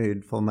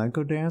accompanied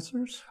flamenco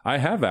dancers? I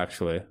have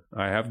actually.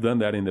 I have done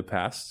that in the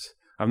past.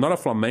 I'm not a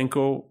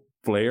flamenco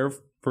player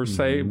per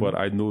se, but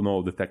I do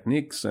know the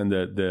techniques and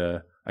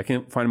I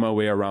can find my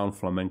way around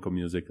flamenco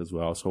music as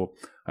well. So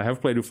I have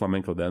played with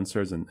flamenco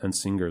dancers and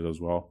singers as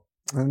well.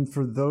 And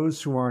for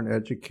those who aren't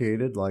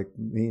educated, like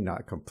me,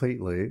 not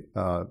completely,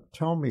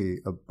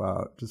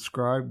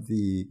 describe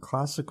the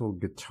classical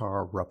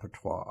guitar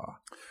repertoire.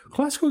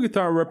 Classical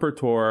guitar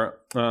repertoire,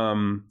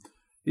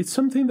 it's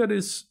something that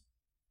is,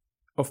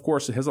 of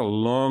course, it has a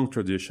long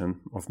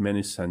tradition of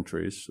many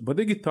centuries. But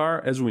the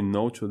guitar, as we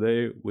know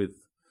today, with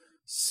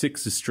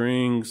 6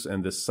 strings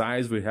and the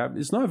size we have,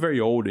 is not a very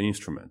old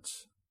instrument.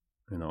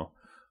 You know,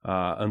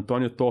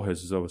 Antonio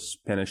Torres is a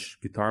Spanish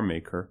guitar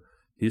maker.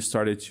 He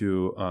started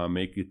to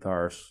make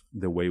guitars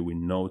the way we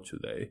know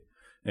today.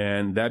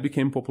 And that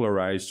became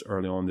popularized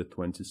early on in the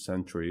 20th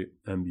century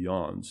and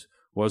beyond.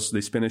 Was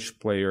the Spanish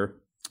player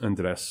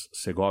Andrés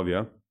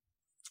Segovia,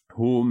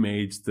 who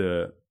made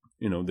the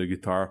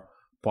guitar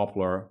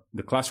popular,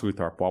 the classical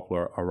guitar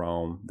popular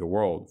around the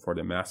world for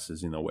the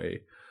masses in a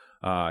way.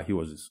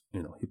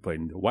 He played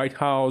in the White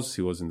House.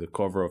 He was in the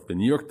cover of the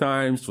New York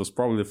Times. Was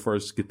probably the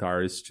first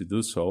guitarist to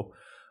do so.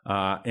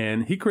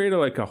 And he created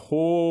like a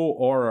whole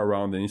aura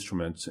around the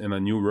instruments and a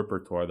new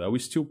repertoire that we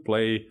still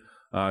play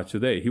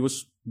today. He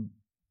was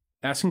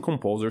asking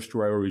composers to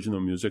write original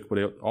music, but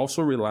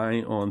also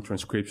relying on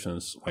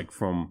transcriptions, like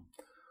from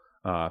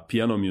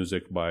piano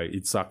music by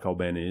Itzhak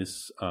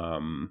Albéniz.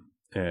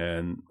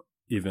 And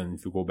even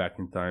if you go back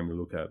in time, you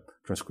look at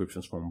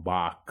transcriptions from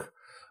Bach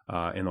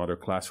and other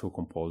classical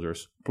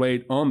composers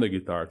played on the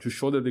guitar to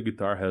show that the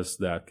guitar has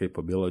that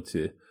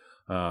capability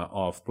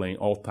of playing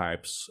all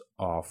types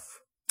of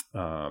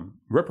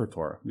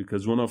repertoire,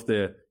 because one of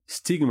the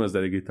stigmas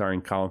that the guitar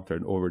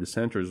encountered over the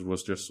centuries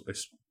was just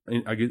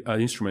an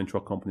instrument to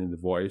accompany the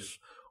voice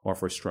or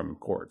for strumming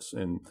chords.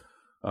 And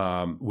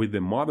with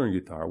the modern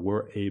guitar,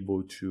 we're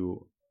able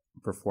to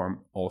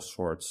perform all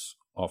sorts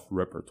of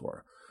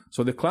repertoire.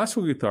 So the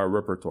classical guitar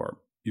repertoire,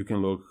 you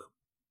can look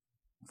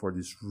for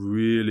these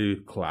really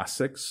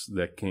classics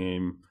that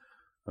came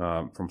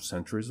from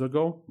centuries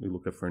ago. We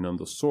look at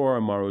Fernando Sora,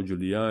 Mauro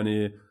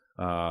Giuliani,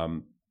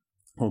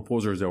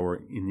 composers that were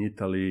in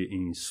Italy,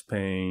 in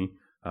Spain,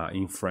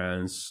 in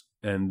France,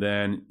 and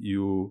then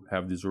you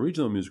have this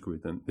original music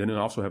written. Then you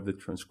also have the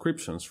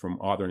transcriptions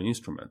from other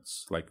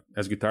instruments. Like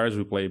as guitarists,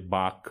 we play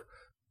Bach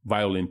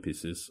violin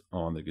pieces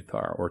on the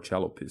guitar or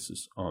cello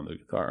pieces on the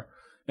guitar.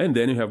 And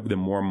then you have the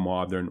more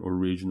modern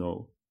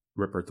original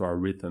repertoire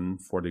written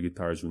for the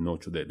guitars we know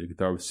today. The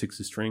guitar with 6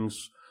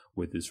 strings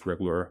with this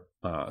regular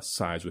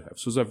size we have.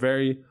 So it's a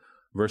very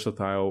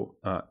versatile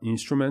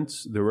instrument.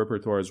 The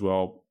repertoire as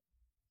well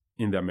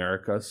in the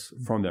Americas,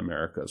 from the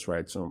Americas,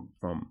 right? So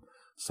from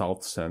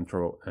South,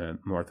 Central, and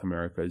North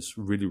America is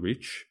really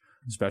rich,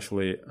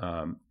 especially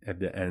at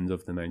the end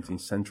of the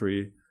 19th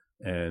century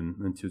and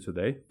until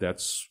today.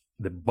 That's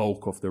the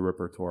bulk of the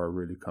repertoire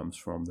really comes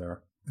from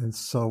there. And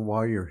so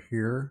while you're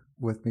here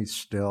with me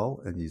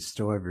still, and you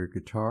still have your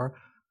guitar,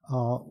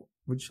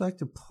 would you like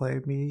to play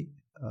me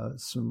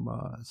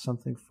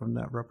something from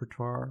that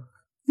repertoire?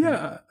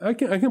 Yeah, I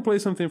can play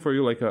something for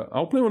you.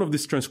 I'll play one of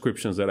these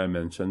transcriptions that I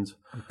mentioned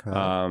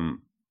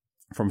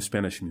from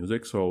Spanish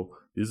music. So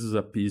this is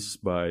a piece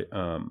by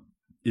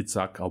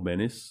Itzhak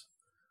Albeniz,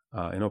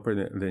 and I'll play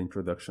the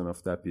introduction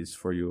of that piece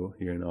for you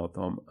here now,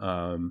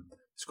 Tom.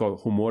 It's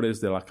called Humores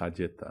de la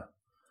Calleta.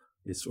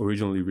 It's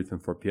originally written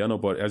for piano,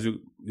 but as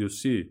you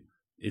see,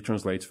 it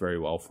translates very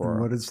well for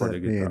what does that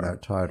mean,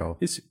 that title?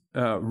 It's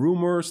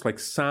rumors, like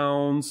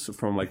sounds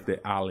from like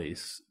the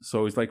alleys.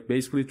 So it's like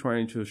basically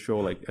trying to show,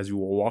 like, as you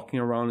were walking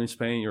around in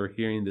Spain, you're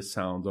hearing the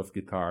sounds of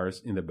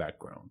guitars in the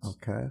background.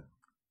 Okay.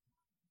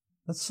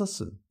 Let's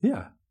listen.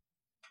 Yeah.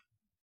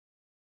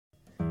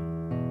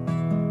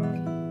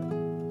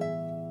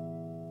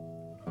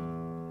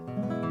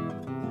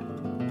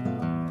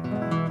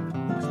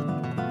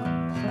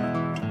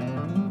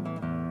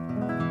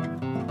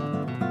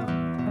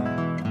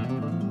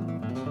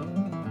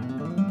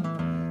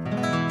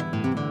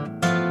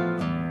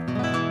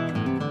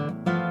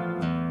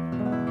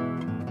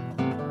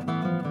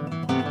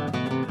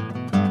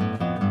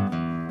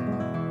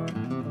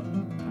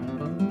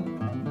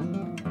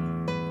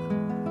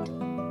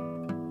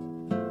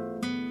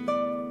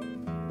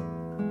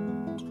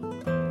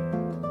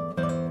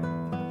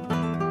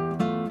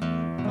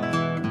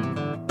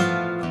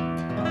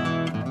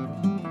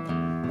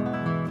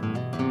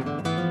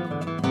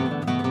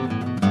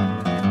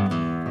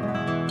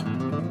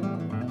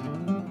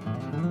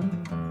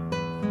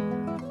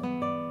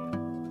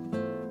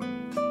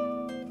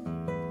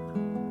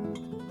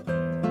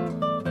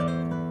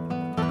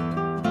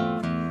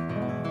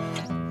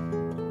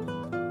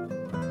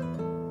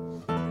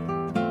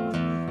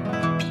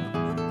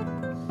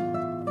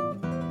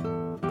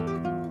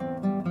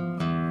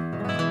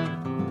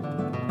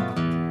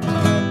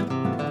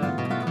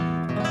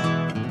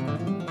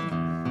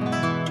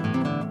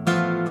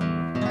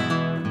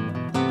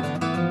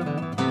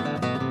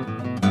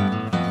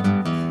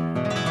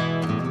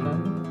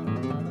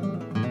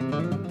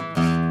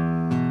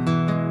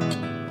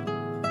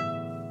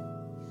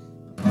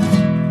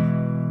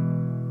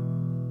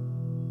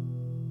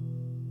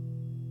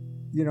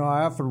 You know,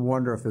 I often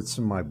wonder if it's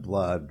in my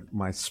blood,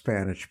 my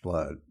Spanish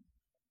blood.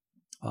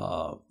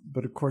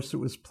 But of course, it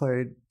was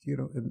played, you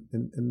know,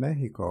 in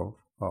Mexico,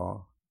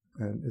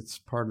 and it's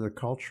part of the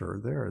culture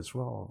there as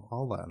well,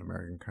 all Latin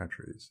American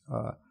countries.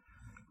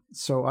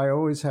 So I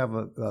always have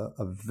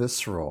a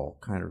visceral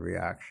kind of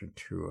reaction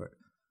to it.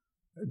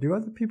 Do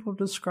other people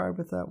describe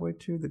it that way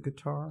too? The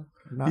guitar,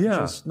 not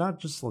just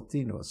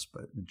Latinos,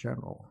 but in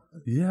general.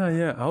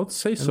 Yeah, I would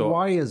say so. And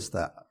why is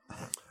that?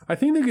 I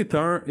think the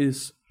guitar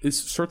is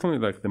certainly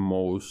like the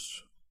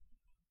most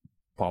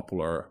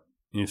popular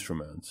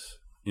instrument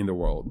in the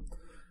world,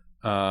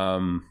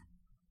 and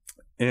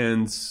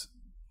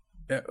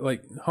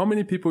like, how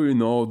many people you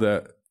know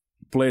that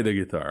play the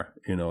guitar?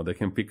 You know, they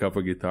can pick up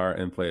a guitar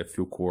and play a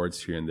few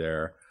chords here and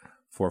there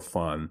for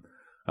fun.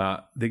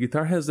 The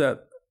guitar has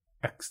that.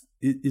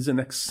 It is an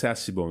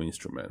accessible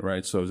instrument,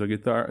 right? So it's a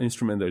guitar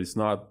instrument that is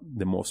not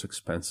the most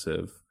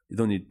expensive. You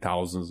don't need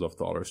thousands of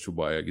dollars to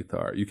buy a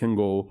guitar. You can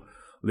go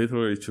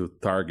literally to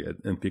Target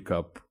and pick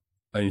up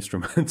an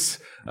instrument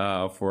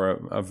for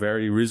a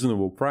very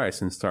reasonable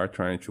price and start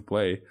trying to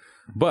play.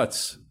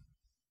 But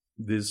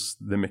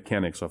the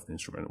mechanics of the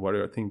instrument, what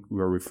I think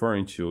we're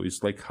referring to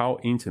is like how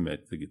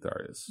intimate the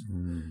guitar is.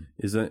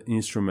 It's an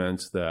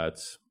instrument that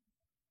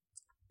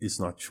is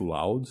not too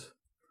loud.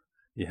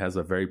 It has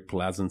a very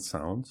pleasant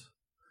sound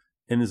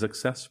and is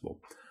accessible.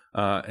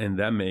 And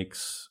that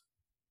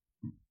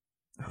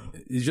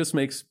just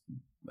makes,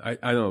 I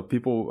don't know,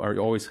 people are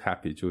always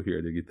happy to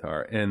hear the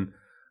guitar. And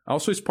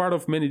also it's part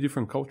of many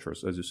different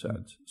cultures, as you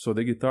said. So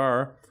the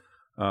guitar,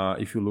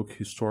 if you look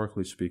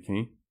historically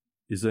speaking,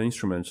 is an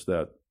instrument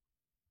that,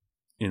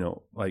 you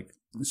know, like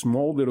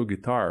small little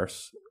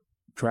guitars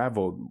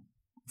traveled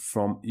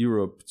from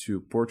Europe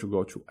to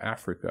Portugal to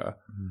Africa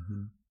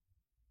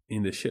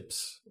in the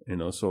ships, you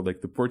know. So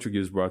like the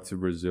Portuguese brought to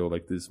Brazil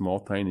like this small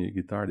tiny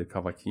guitar, the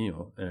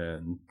cavaquinho,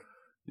 and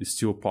it's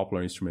still a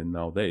popular instrument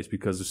nowadays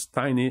because it's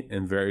tiny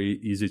and very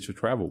easy to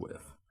travel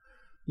with.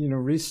 You know,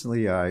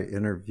 recently I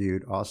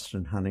interviewed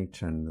Austin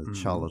Huntington, the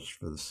cellist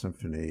for the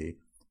symphony,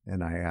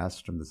 and I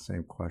asked him the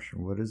same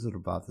question: what is it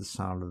about the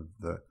sound of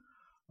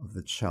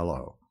the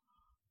cello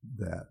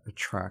that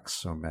attracts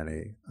so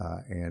many?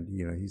 And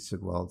you know, he said,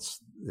 well,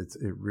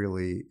 it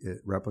really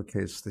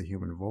replicates the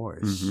human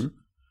voice.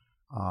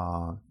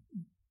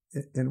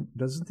 And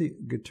doesn't the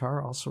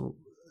guitar also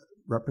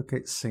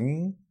replicate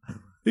singing?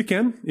 It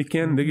can.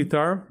 The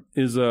guitar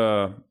is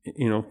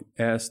you know,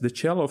 as the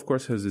cello, of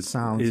course, has its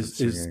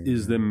sounds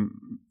is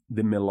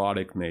the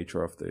melodic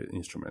nature of the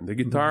instrument. The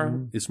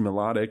guitar is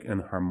melodic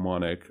and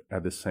harmonic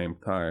at the same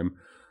time.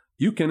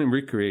 You can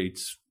recreate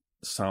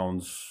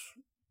sounds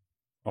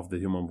of the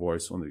human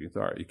voice on the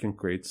guitar. You can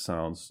create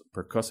sounds,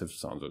 percussive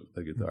sounds of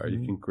the guitar.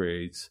 You can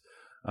create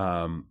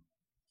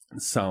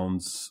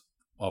sounds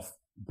of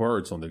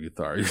birds on the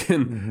guitar. You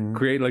can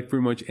create like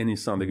pretty much any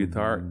sound. The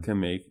guitar can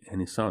make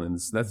any sound, and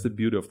that's the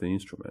beauty of the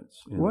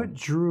instruments. What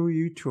drew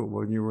you to it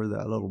when you were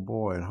that little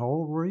boy? And how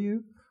old were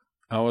you?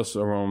 I was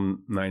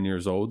around 9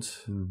 years old.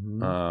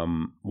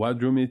 What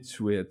drew me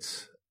to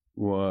it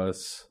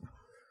was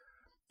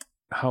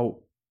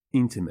how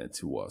intimate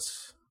it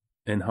was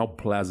and how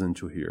pleasant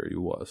to hear it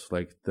was.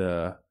 Like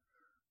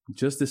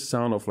just the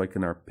sound of like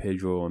an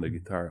arpeggio on the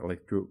guitar,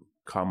 like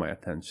caught my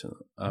attention.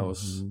 I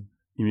was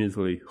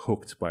immediately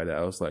hooked by that.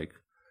 I was like,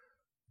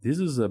 this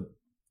is a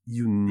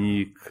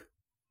unique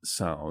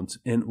sound.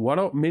 And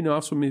what made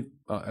also me,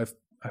 I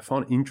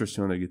found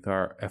interesting on the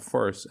guitar at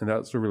first, and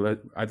that's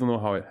I don't know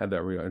how I had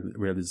that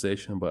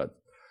realization, but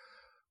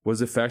was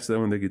the fact that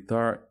on the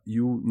guitar,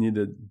 you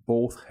needed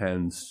both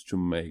hands to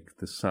make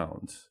the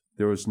sound.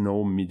 There was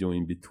no medium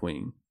in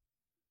between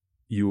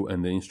you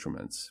and the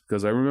instruments.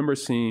 Because I remember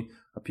seeing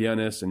a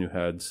pianist and you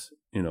had,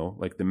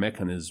 like the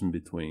mechanism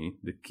between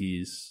the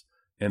keys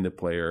and the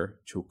player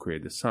to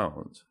create the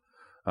sound.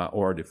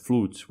 Or the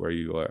flute where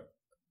you are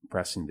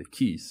pressing the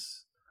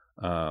keys.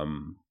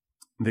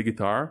 The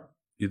guitar,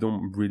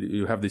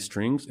 you have the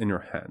strings in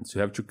your hands.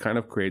 You have to kind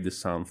of create the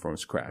sound from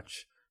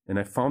scratch. And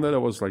I found that it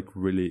was like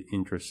really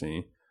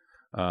interesting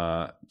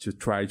to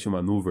try to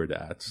maneuver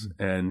that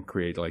and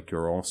create like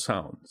your own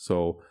sound.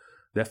 So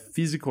that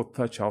physical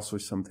touch also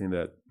is something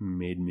that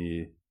made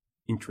me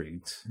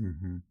intrigued.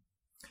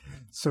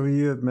 So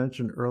you had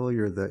mentioned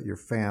earlier that your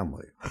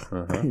family,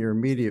 your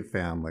immediate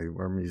family,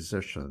 were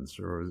musicians,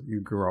 or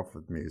you grew up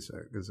with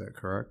music. Is that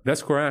correct?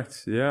 That's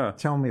correct. Yeah.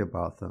 Tell me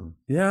about them.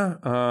 Yeah.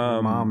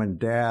 Mom and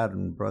dad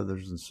and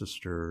brothers and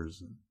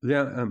sisters.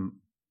 Yeah.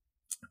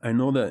 I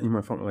know that in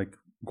my family, like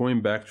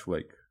going back to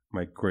like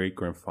my great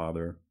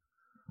grandfather,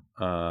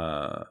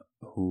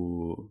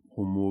 who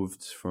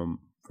moved from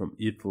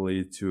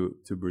Italy to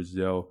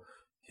Brazil.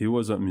 He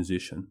was a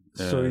musician.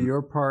 So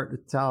you're part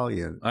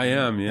Italian. I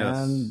am,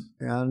 yes.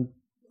 And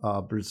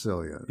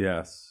Brazilian.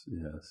 Yes.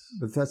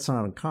 But that's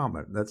not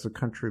uncommon. That's a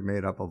country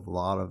made up of a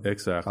lot of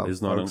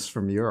folks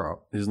from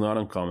Europe. It's not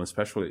uncommon,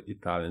 especially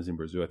Italians in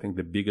Brazil. I think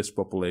the biggest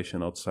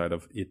population outside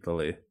of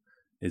Italy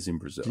is in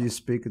Brazil. Do you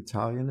speak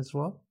Italian as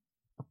well?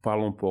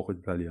 Parlo un poco di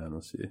italiano,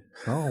 sì.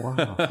 Oh,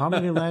 wow. How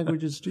many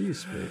languages do you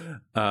speak?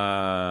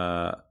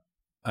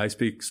 I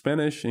speak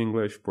Spanish,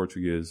 English,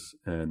 Portuguese,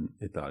 and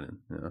Italian,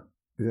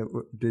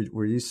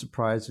 Were you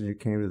surprised when you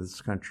came to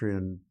this country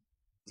and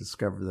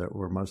discovered that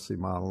we're mostly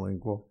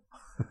monolingual?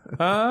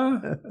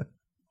 It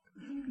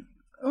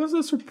was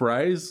a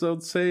surprise, I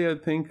would say. I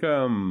think,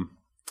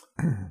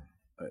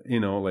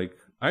 like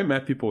I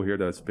met people here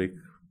that speak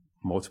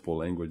multiple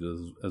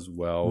languages as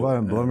well. Well,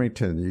 in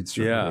Bloomington, you'd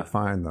certainly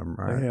find them,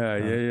 right?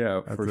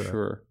 Yeah, for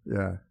sure.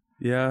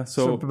 Yeah.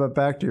 So, but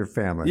back to your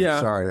family.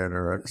 Yeah. Sorry I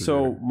interrupted.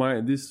 So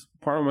this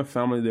part of my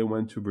family, they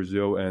went to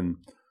Brazil, and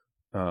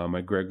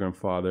my great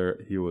grandfather,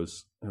 he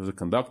was a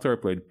conductor,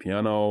 played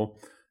piano,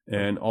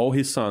 and all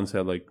his sons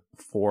had like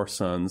 4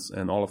 sons,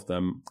 and all of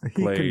them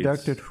played. He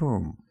conducted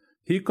whom?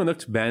 He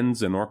conducted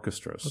bands and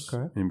orchestras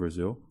in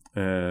Brazil,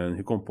 and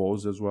he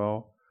composed as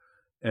well.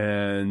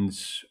 And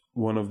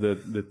one of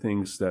the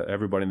things that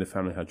everybody in the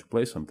family had to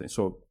play something.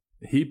 So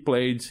he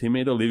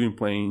made a living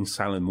playing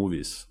silent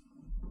movies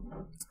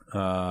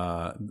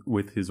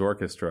with his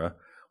orchestra,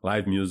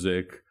 live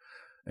music,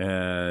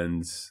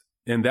 and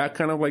that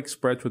kind of like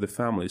spread to the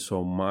family.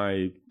 So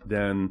my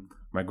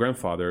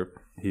grandfather,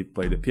 he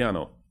played the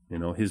piano.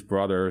 His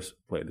brothers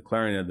played the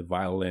clarinet, the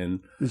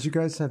violin. Did you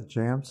guys have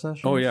jam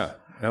sessions? Oh yeah.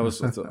 When I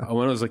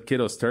was a kid,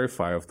 I was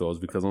terrified of those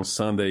because on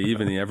Sunday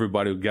evening,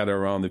 everybody would gather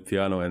around the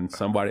piano and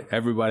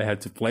everybody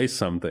had to play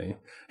something.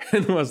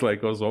 And I was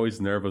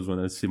always nervous when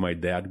I see my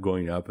dad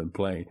going up and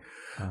playing.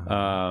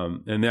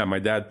 My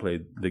dad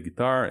played the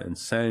guitar and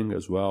sang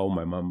as well.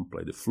 My mom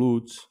played the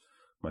flute.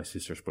 My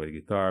sisters played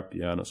guitar,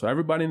 piano. So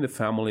everybody in the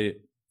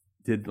family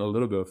did a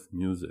little bit of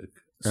music.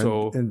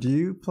 And do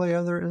you play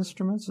other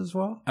instruments as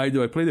well? I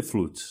do. I play the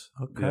flute.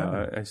 Okay.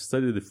 Yeah, I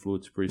studied the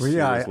flute pretty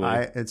seriously.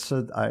 I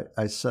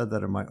said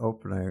that in my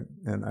opening,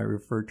 and I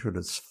referred to it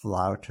as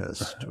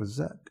flautist. Was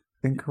that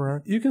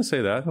incorrect? You can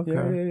say that.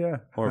 Okay.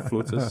 Yeah. Or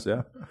flutist,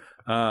 yeah.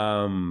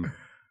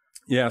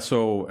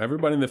 So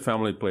everybody in the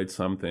family played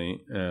something,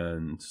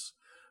 and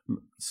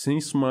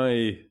since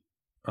my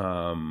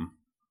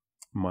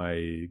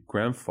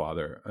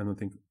grandfather, I don't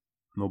think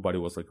nobody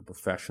was like a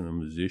professional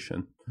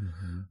musician.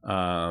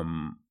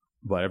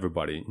 But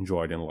everybody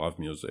enjoyed and loved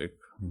music.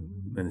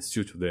 And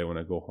still today when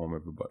I go home,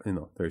 everybody,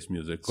 there's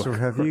music. So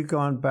have you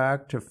gone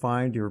back to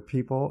find your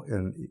people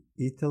in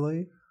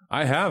Italy?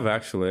 I have,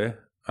 actually.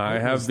 I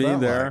have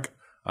been there.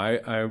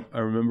 Like? I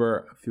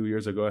remember a few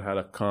years ago, I had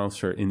a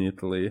concert in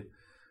Italy.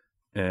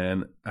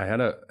 And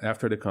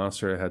after the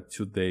concert, I had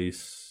 2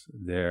 days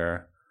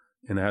there.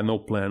 And I had no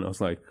plan.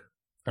 I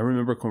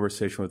remember a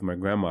conversation with my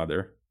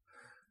grandmother.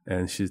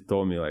 And she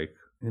told me,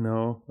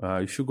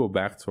 you should go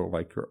back to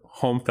your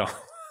hometown.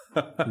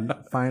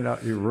 Find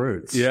out your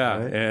roots. Yeah,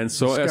 right? and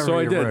so I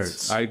did.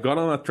 Roots. I got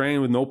on a train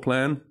with no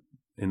plan.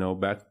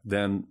 Back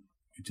then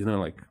you didn't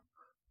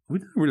we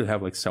didn't really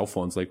have like cell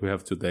phones like we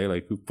have today.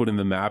 Like you put in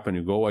the map and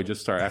you go. I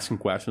just started asking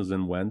questions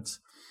and went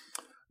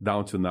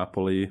down to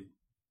Napoli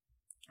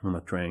on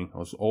a train. I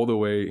was all the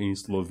way in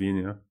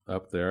Slovenia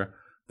up there.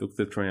 Took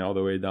the train all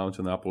the way down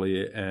to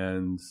Napoli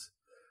and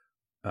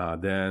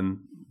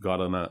then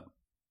got on a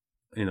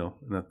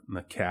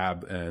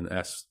cab and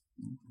asked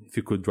if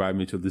he could drive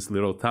me to this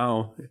little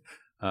town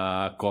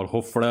called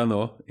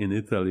Hofrano in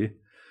Italy.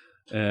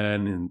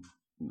 And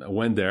I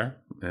went there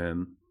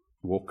and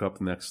woke up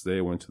the next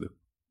day, went to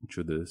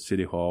the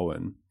city hall,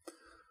 and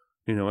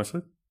I was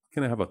like,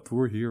 can I have a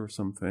tour here or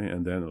something?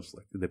 And then it was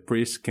like the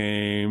priest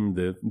came,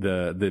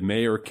 the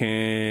mayor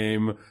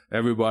came,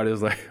 everybody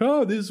was like,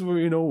 oh, this is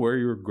where where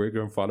your great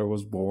grandfather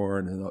was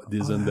born and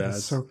this and that.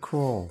 That's so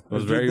cool.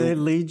 Did they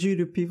lead you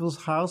to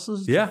people's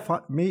houses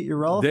to meet your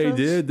relatives?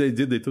 They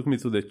did. They took me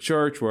to the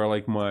church where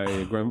like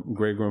my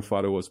great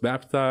grandfather was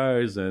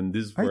baptized, and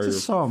this. I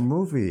just saw a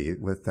movie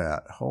with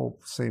that whole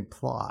same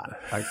plot.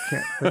 I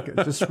can't think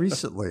of just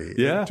recently.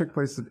 Yeah, it took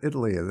place in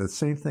Italy, and the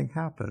same thing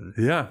happened.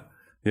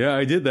 Yeah,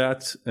 I did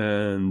that,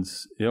 and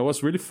it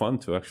was really fun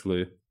to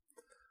actually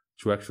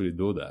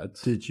do that.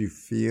 Did you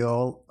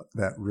feel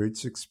that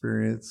roots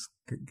experience,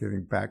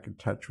 getting back in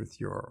touch with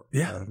your?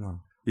 I don't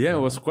know. Yeah, it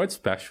was quite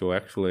special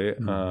actually.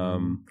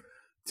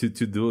 To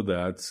do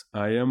that.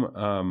 I am,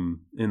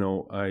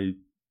 I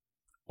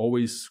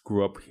always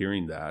grew up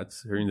hearing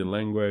the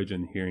language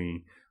and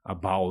hearing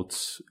about,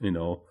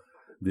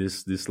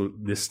 this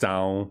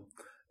town.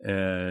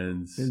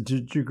 And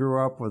did you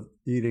grow up with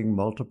eating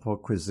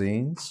multiple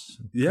cuisines?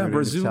 Yeah,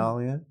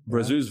 Italian.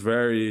 Brazil is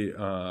very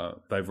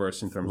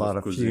diverse in terms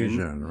of cuisine. A lot of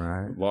fusion,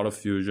 right? A lot of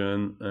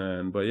fusion,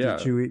 but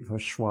Did you eat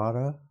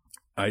feijoada?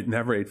 I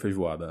never ate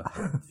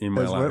feijoada in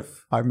my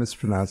life. I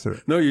mispronounced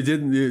it. No, you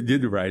didn't. You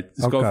did it right.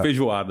 It's called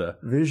feijoada.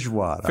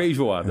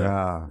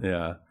 Feijoada.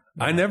 Yeah.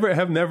 I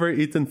have never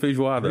eaten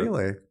feijoada.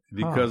 Really?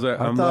 Because I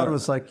thought it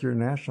was like your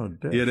national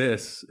dish. It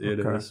is,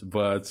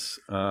 but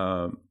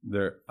I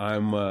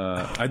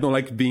don't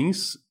like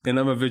beans, and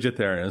I'm a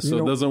vegetarian, so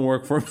it doesn't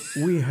work for me.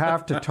 We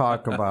have to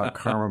talk about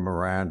Carmen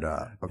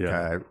Miranda,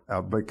 okay?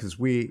 Yeah. Because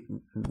you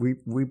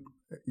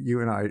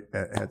and I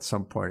at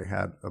some point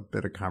had a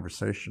bit of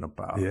conversation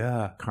about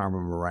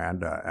Carmen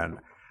Miranda, and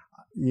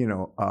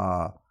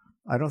I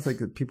don't think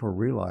that people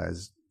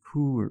realize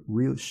who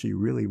she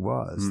really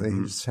was. They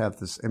just have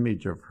this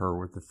image of her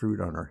with the fruit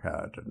on her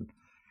head and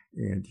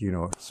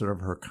sort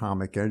of her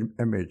comic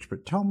image.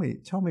 But tell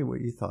me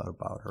what you thought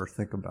about her,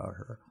 think about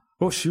her.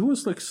 Well, she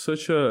was like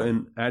such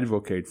an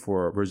advocate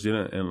for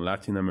Brazilian and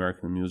Latin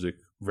American music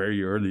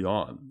very early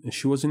on. And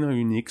she was in a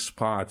unique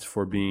spot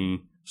for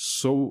being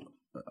so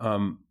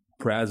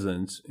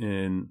present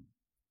in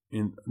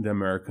the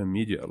American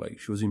media. Like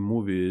she was in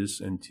movies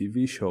and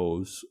TV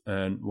shows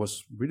and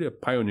was really a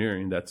pioneer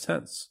in that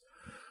sense.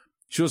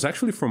 She was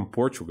actually from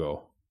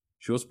Portugal.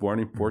 She was born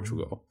in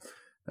Portugal,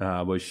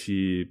 but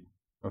she,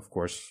 of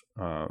course,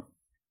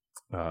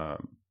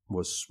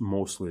 was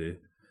mostly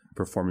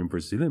performing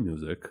Brazilian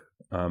music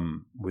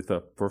with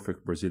a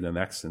perfect Brazilian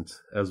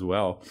accent as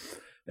well.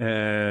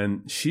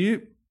 And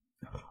she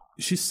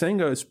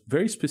sang a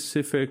very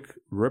specific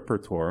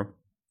repertoire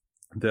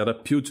that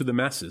appealed to the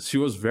masses. She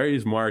was very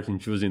smart in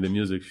choosing the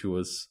music she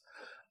was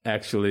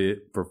actually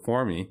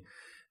performing.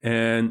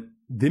 And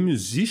the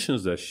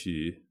musicians that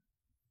she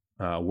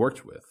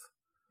worked with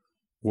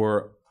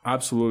were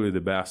absolutely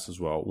the best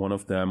as well. One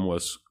of them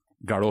was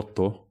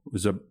Garoto,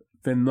 who's a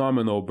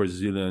phenomenal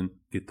Brazilian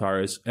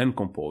guitarist and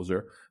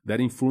composer that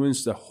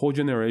influenced a whole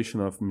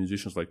generation of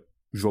musicians like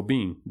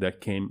Jobim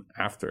that came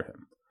after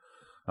him.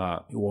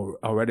 Who were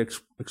already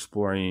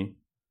exploring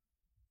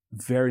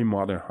very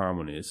modern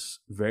harmonies,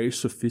 very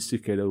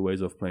sophisticated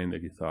ways of playing the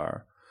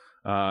guitar,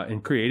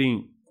 and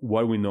creating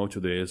what we know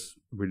today is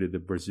really the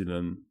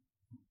Brazilian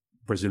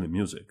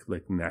music,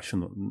 like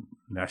nationalism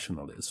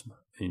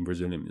in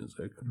Brazilian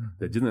music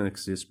that didn't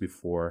exist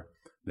before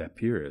that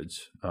period.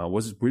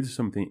 Was really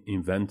something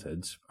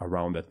invented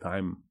around that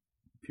time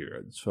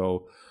period.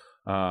 So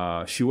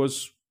she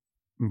was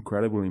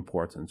incredibly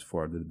important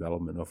for the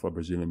development of a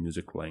Brazilian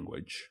music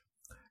language.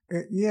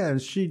 Yeah, and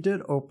she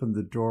did open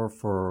the door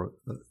for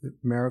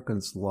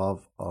Americans'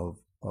 love of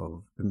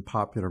in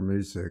popular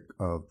music,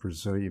 of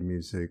Brazilian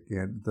music,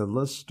 and the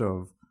list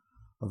of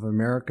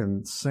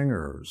American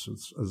singers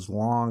is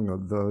long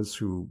of those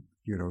who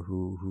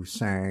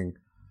sang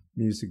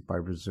music by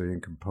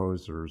Brazilian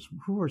composers.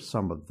 Who are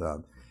some of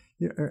them?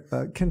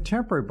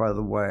 Contemporary, by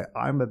the way,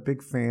 I'm a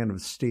big fan of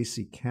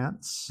Stacey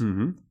Kent's.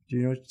 Mm-hmm. Do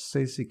you know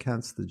Stacey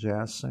Kent's, the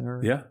jazz singer?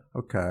 Yeah.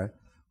 Okay.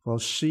 Well,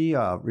 she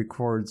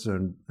records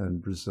in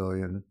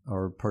Brazilian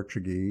or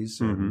Portuguese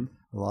and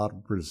a lot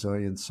of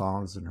Brazilian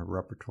songs in her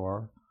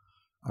repertoire.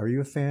 Are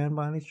you a fan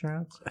by any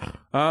chance?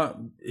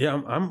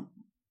 Yeah, I'm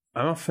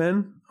a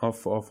fan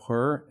of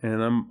her,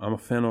 and I'm a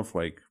fan of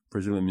like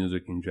Brazilian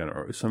music in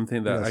general. It's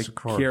something that I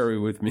carry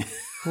with me.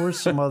 Who are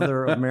some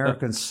other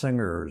American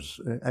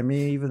singers? I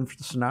mean, even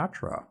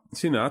Sinatra.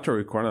 Sinatra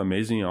recorded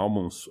amazing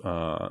albums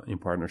in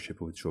partnership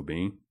with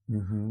Jobim.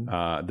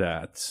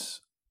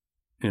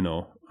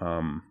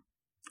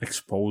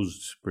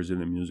 exposed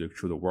Brazilian music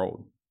to the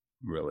world.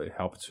 Really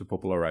helped to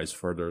popularize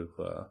further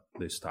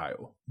the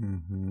style.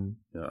 Mm-hmm.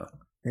 Yeah.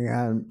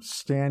 And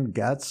Stan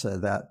Getz,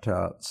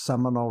 that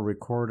seminal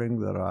recording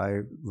that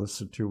I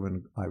listened to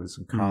when I was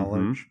in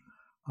college,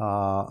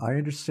 I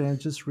understand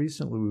just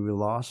recently we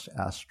lost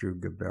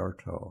Astrid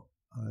Gilberto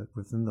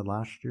within the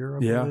last year, I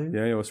believe.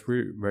 Yeah, it was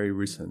very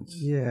recent.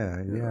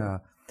 Yeah.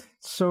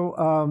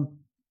 So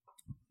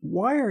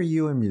why are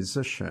you a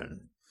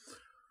musician?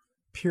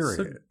 Period.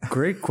 That's a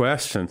great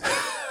question.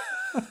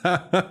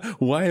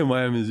 Why am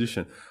I a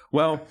musician?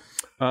 Well,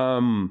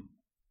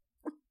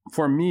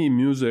 for me,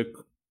 music,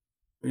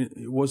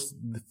 it was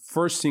the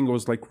first thing I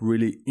was like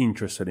really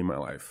interested in my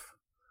life.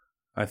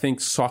 I think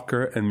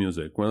soccer and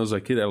music. When I was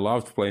a kid, I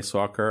loved to play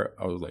soccer.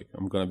 I was like,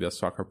 I'm going to be a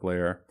soccer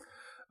player.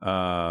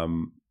 But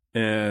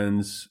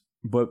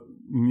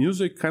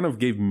music kind of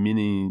gave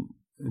meaning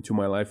to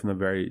my life in a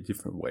very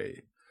different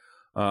way.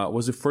 It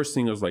was the first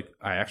thing I was like,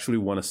 I actually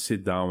want to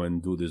sit down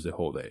and do this the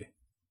whole day.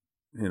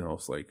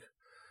 It's like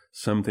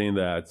something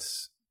that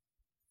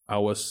I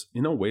was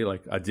in a way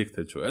like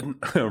addicted to it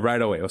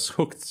right away. I was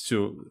hooked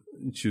to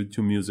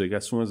music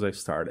as soon as I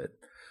started,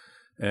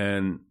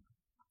 and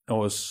I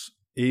was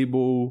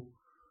able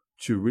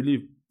to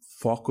really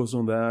focus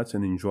on that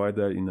and enjoy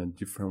that in a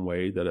different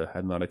way that I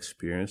had not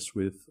experienced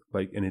with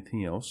like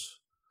anything else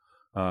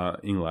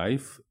in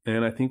life.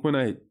 And I think when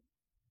I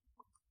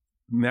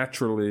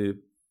naturally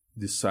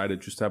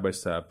decided to step by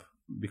step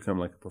become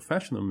like a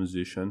professional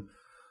musician,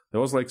 that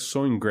was like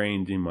so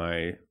ingrained in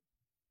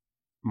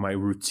my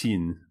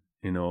routine.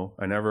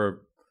 I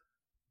never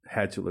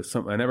had to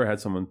I never had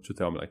someone to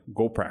tell me like,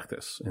 go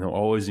practice.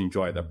 Always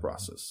enjoy that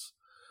process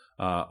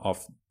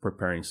of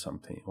preparing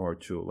something, or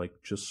to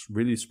like just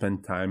really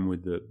spend time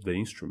with the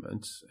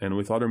instruments and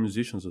with other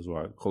musicians as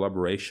well.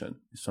 Collaboration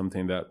is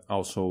something that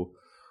also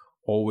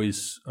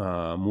always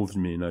moved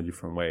me in a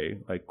different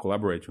way. Like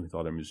collaborating with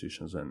other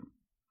musicians and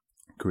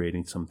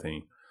creating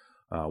something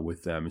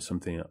with them is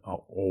something I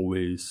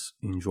always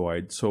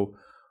enjoyed. So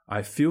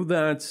I feel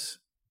that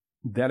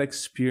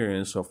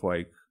experience of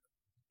like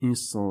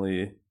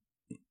instantly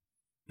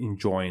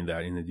enjoying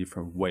that in a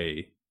different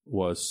way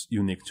was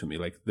unique to me.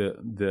 Like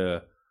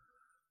the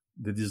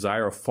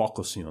desire of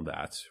focusing on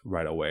that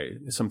right away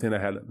is something I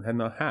had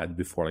not had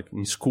before, like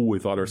in school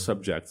with other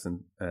subjects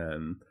and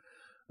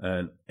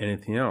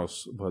anything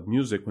else. But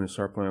music, when you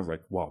start playing, I was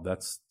like, wow,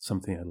 that's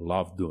something I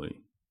love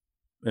doing.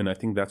 And I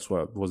think that's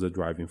what was the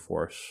driving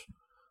force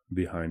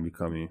behind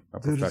becoming a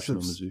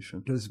professional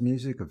musician. Does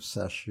music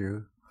obsess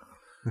you?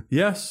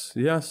 Yes.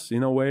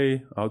 In a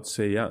way, I would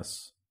say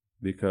yes.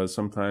 Because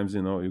sometimes,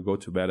 you go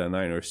to bed at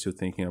night and you're still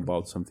thinking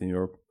about something.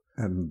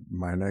 And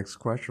my next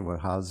question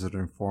was, how does it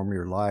inform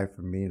your life?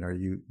 I mean,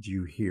 do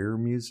you hear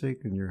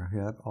music in your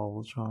head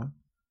all the time?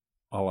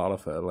 A lot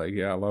of it. Like,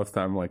 yeah, a lot of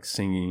time, like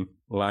singing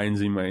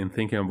lines and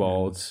thinking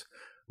about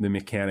the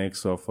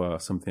mechanics of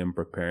something I'm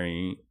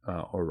preparing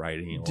or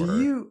writing.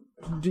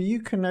 Do you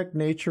connect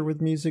nature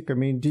with music? I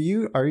mean,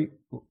 are you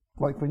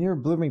like when you're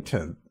in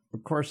Bloomington?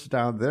 Of course,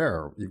 down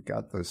there you've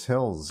got those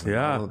hills,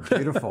 and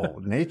beautiful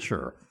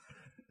nature.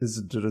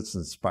 Did it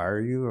inspire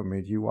you? I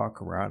mean, do you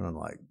walk around and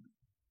like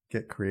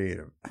get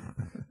creative?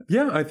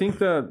 Yeah, I think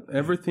that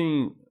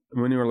everything,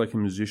 when you're like a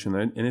musician,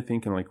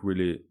 anything can like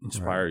really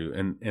inspire you.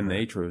 And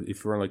nature,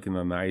 if you're like in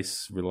a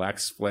nice,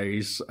 relaxed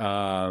place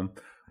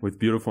with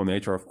beautiful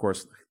nature, of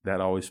course, that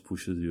always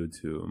pushes you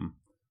to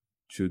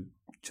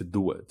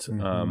do it.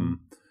 Mm-hmm.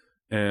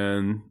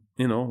 And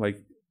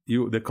like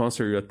the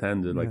concert you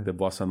attended, like the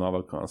Bossa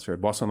Nova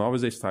concert. Bossa Nova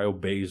is a style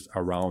based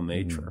around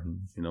nature.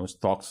 Mm-hmm. It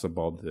talks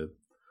about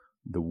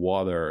the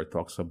water, it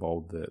talks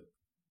about the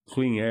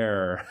clean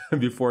air.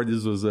 Before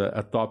this was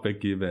a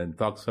topic even,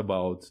 talks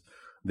about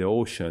the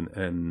ocean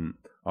and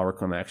our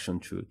connection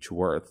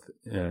to Earth.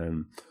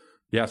 And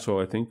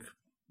so I think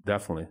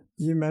definitely.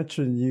 You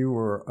mentioned you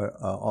were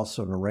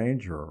also an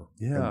arranger.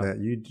 Yeah. And that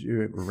you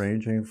do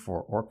arranging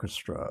for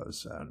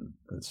orchestras and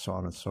so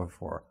on and so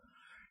forth.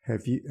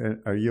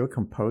 Are you a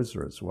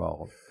composer as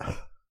well?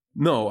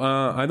 No,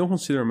 I don't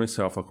consider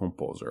myself a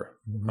composer.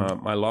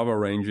 Mm-hmm. I love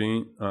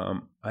arranging.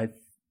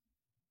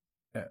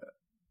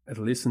 At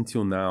least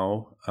until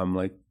now, I'm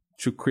like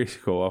too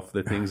critical of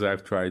the things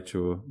I've tried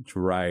to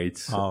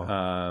write.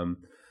 Oh.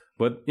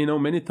 But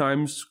many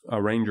times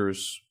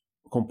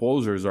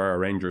composers are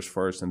arrangers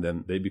first, and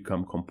then they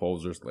become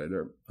composers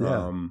later.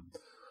 Yeah.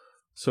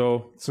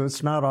 So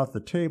it's not off the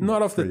table.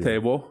 Not off the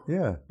table.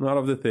 Yeah. Not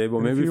off the table.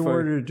 And maybe if you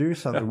were to do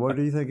something, what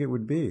do you think it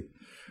would be?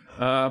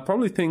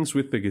 Probably things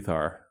with the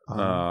guitar.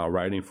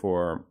 Writing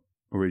for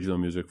original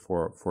music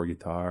for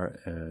guitar,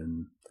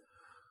 and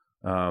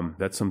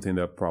that's something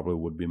that probably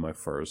would be my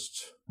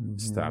first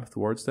step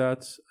towards that.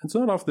 It's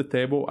not off the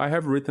table. I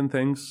have written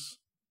things.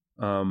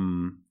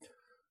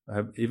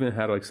 I've even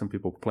had like some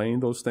people playing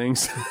those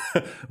things,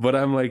 but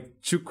I'm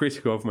like too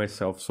critical of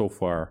myself so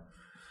far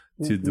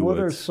to do it. What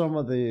are some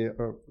of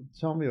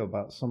tell me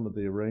about some of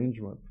the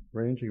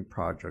arranging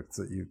projects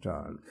that you've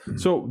done.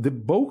 So the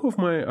bulk of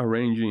my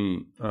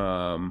arranging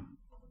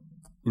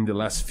in the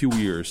last few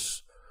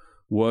years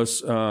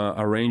was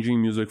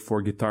arranging music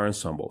for guitar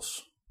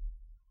ensembles.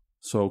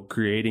 So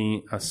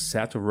creating a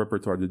set of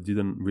repertoire that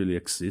didn't really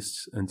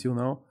exist until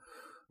now.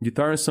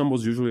 Guitar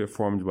ensembles usually are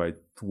formed by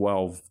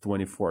 12,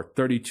 24,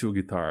 32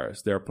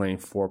 guitars. They're playing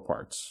 4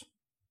 parts.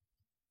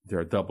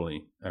 They're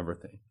doubling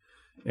everything.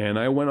 And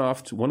I went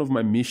off to one of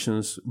my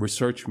missions,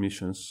 research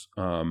missions,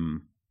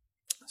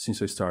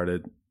 since I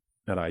started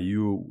at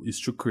IU,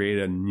 is to create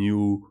a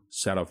new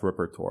set of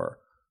repertoire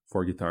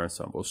for guitar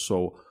ensembles.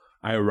 So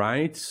I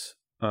write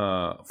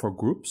for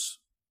groups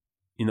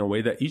in a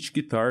way that each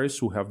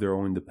guitarist will have their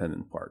own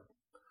independent part.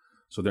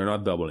 So they're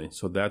not doubling.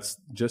 So that's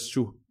just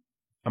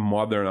a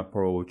modern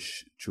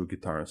approach to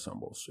guitar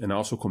ensembles. And I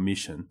also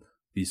commission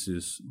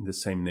pieces in the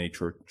same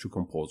nature to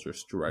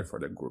composers to write for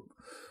that group.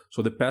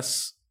 So the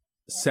past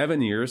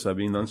 7 years, I've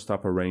been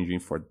nonstop arranging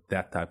for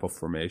that type of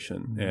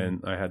formation. Mm-hmm.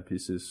 And I had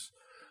pieces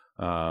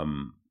that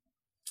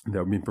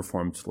have been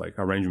performed, like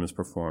arrangements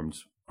performed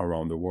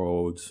around the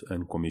world,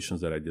 and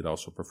commissions that I did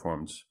also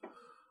performed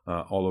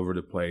all over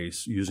the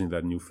place using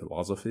that new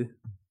philosophy.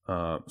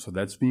 So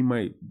that's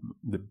been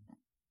the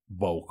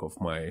bulk of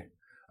my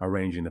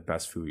arranging the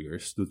past few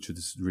years due to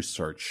this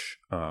research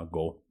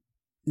goal.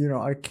 You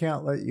know, I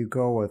can't let you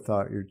go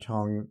without you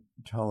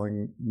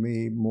telling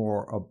me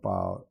more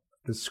about,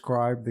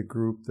 describe the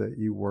group that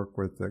you work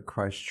with at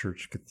Christ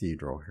Church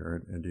Cathedral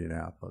here in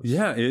Indianapolis.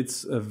 Yeah,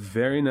 it's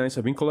very nice.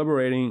 I've been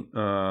collaborating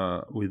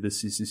with the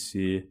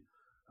CCC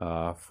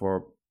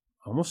for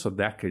almost a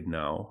decade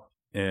now,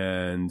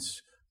 and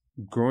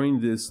growing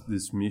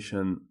this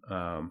mission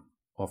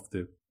of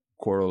the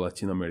Coro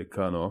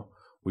Latinoamericano,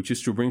 which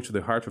is to bring to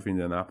the heart of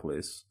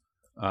Indianapolis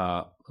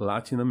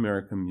Latin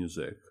American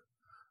music,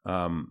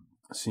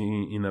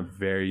 singing in a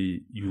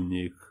very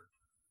unique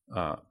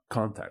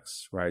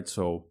context, right?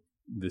 So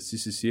the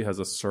CCC has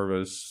a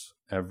service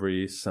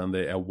every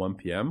Sunday at 1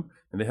 p.m.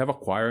 and they have a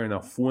choir and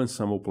a full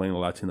ensemble playing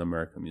Latin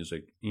American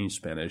music in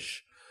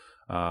Spanish.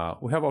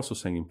 We have also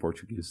sang in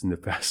Portuguese in the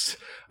past,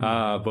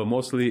 but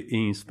mostly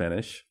in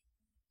Spanish.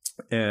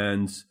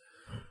 And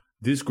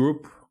this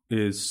group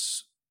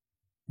is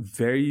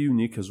very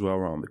unique as well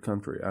around the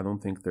country. I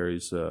don't think there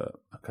is a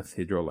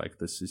cathedral like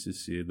the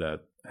CCC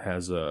that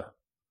has a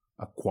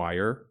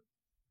choir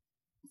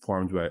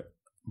formed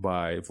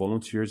by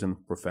volunteers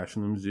and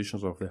professional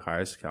musicians of the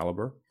highest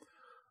caliber,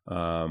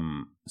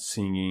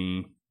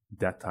 singing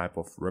that type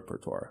of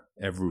repertoire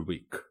every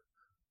week.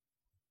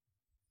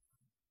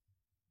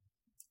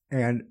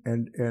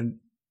 And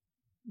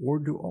where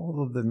do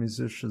all of the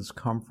musicians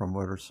come from?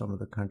 What are some of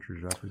the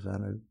countries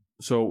represented?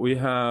 So we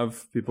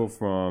have people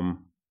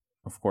from,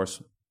 of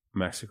course,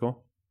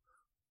 Mexico,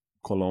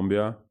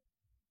 Colombia,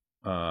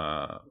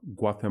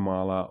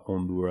 Guatemala,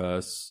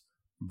 Honduras,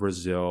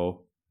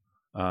 Brazil.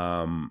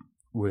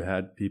 We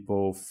had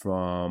people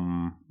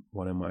from,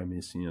 what am I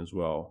missing as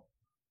well?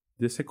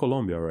 Did I say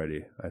Colombia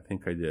already? I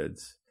think I did.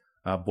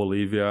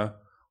 Bolivia.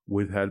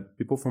 We've had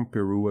people from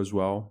Peru as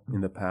well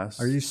in the past.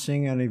 Are you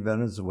seeing any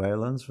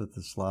Venezuelans with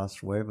this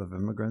last wave of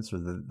immigrants, or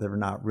they're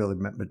not really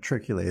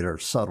matriculated or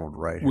settled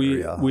right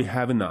here? We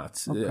have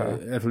not.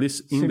 Okay. At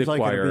least in Seems the like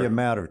choir. it'd be a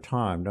matter of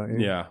time, don't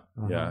you? Yeah,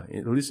 yeah.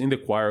 At least in the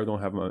choir, I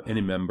don't have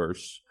any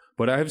members.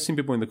 But I have seen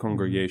people in the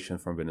congregation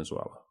from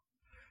Venezuela.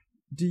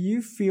 Do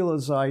you feel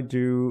as I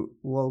do?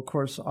 Well, of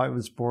course, I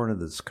was born in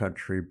this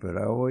country, but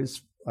I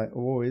always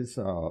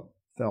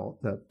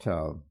felt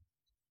that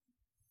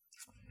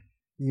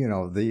you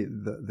know,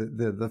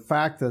 the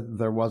fact that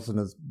there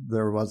wasn't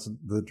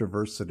the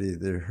diversity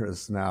there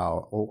is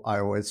now. I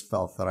always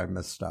felt that I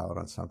missed out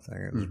on something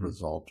as a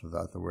result of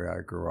that, the way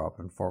I grew up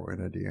in Fort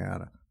Wayne,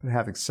 Indiana. But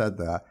having said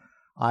that,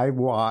 I've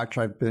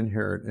been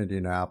here in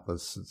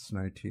Indianapolis since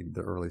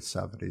the early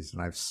 70s,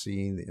 and I've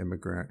seen the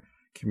immigrant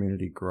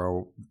community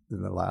grow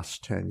in the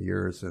last 10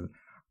 years. And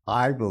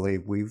I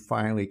believe we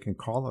finally can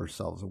call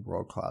ourselves a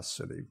world-class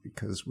city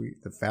because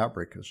the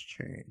fabric has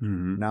changed.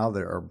 Mm-hmm. Now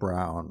there are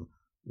brown,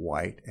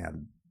 white,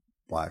 and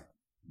black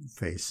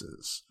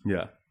faces.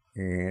 Yeah.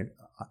 And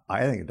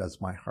I think it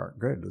does my heart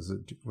good.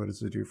 What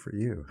does it do for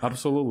you?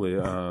 Absolutely.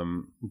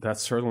 That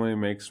certainly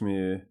makes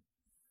me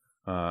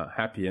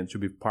happy and to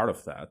be part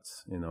of that,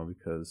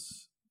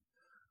 because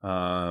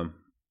the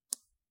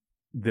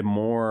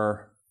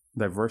more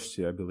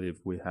diversity I believe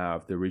we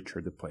have, the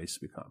richer the place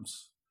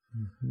becomes.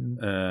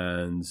 Mm-hmm.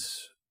 And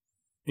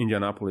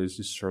Indianapolis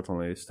is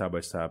certainly step by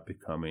step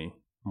becoming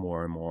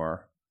more and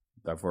more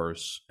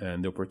diverse,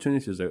 and the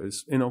opportunities there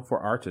is, for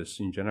artists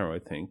in general, I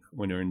think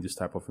when you're in this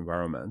type of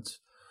environment,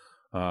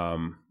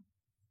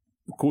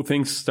 cool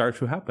things start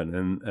to happen,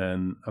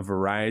 and a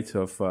variety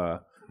of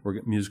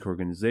music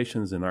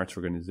organizations and arts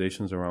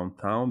organizations around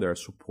town, they're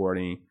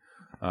supporting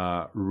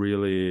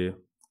really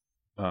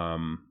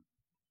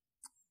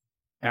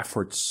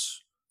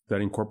efforts that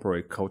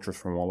incorporate cultures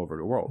from all over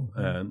the world.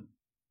 Mm-hmm.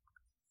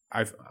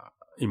 And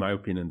in my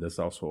opinion, that's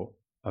also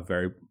a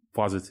very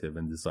positive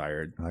and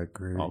desired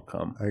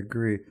outcome. I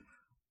agree.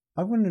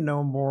 I want to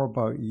know more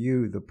about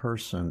you, the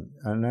person,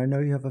 and I know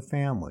you have a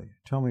family.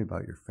 Tell me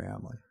about your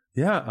family.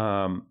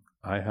 Yeah,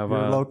 I have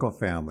your local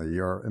family,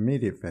 your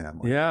immediate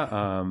family. Yeah,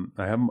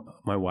 I have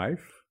my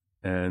wife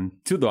and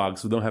 2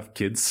 dogs. We don't have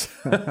kids.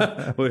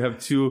 We have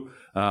 2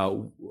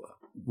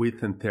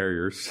 Wheaton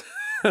Terriers.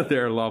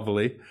 They're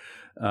lovely.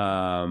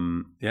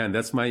 And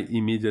that's my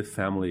immediate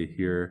family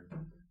here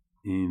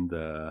in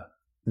the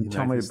And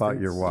tell me about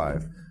your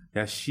wife.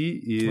 Yeah,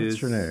 she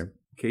is... What's her name?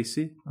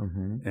 Casey.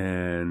 Mm-hmm.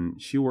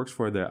 And she works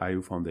for the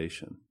IU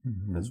Foundation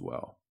as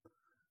well.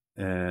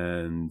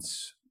 And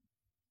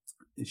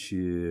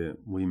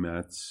we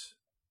met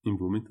in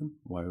Bloomington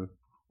while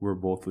we were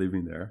both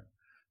living there.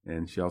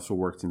 And she also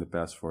worked in the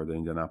past for the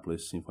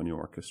Indianapolis Symphony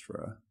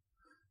Orchestra.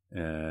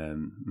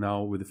 And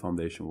now with the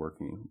foundation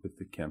working with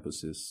the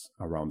campuses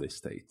around the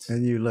state.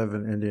 And you live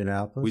in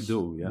Indianapolis? We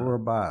do, yeah.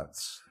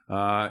 Whereabouts?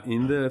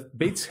 In the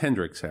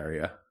Bates-Hendricks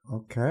area.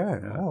 Okay.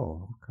 Yeah.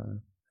 Oh, okay.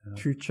 Yeah.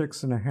 2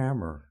 chicks and a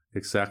hammer.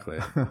 Exactly.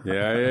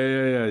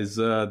 Yeah. It's,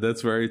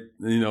 that's where,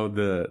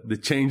 the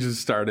changes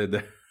started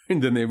there in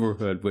the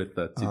neighborhood with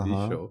that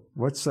TV show.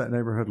 What's that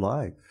neighborhood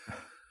like?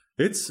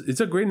 It's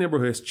a great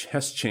neighborhood. It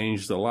has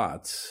changed a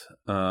lot.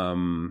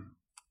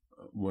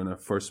 When I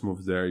first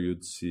moved there,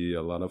 you'd see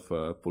a lot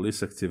of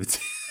police activity.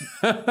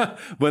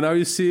 But now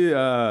you see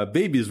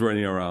babies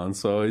running around.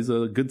 So it's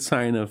a good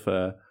sign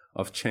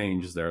of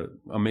change. There are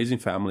amazing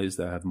families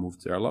that have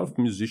moved there. A lot of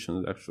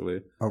musicians,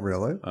 actually. Oh,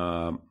 really?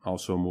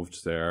 Also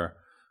moved there.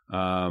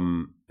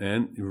 And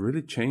it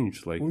really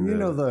changed. Like,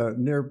 well, the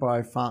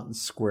nearby Fountain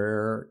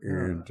Square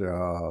and,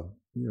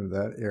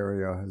 that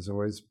area has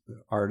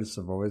artists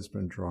have always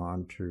been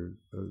drawn to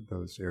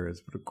those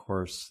areas. But of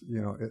course,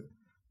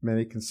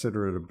 many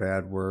consider it a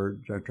bad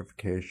word,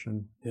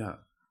 gentrification. Yeah.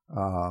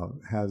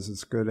 Has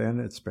its good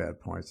and its bad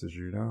points, as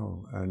you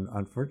know. And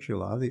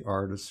unfortunately, a lot of the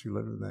artists who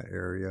live in that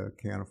area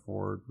can't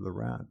afford the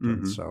rent.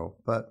 And so,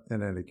 but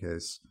in any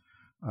case,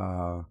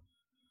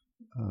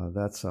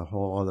 that's a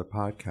whole other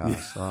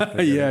podcast.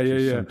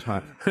 Yeah.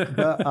 Sometime.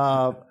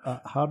 But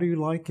how do you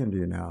like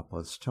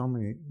Indianapolis? Tell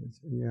me.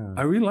 Yeah,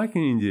 I really like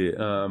Indy.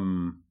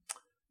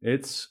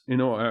 It's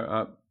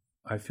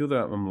I feel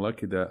that I'm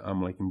lucky that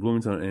I'm like in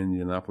Bloomington and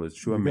Indianapolis,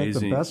 2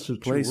 amazing the best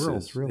of 2 places.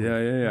 worlds, really.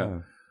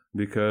 Yeah.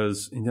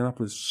 Because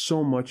Indianapolis,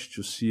 so much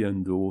to see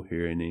and do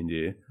here in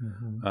Indy.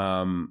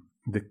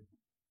 The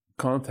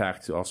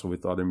contact also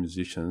with other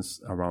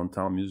musicians around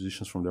town,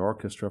 musicians from the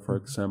orchestra, for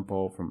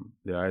example, from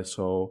the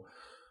ISO,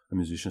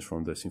 musicians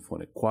from the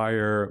symphonic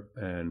choir,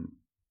 and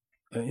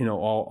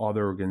all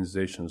other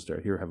organizations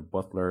that here have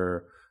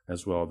Butler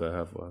as well, that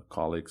have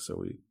colleagues that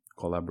we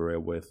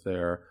collaborate with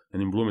there.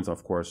 And in Bloomington,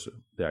 of course,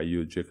 the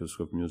IU Jacobs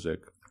School of Music.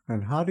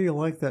 And how do you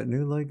like that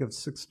new leg of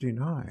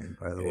 69,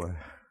 by the way?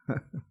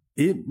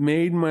 It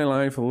made my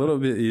life a little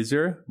bit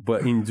easier,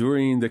 but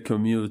enduring the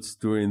commutes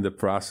during the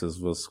process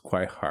was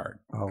quite hard.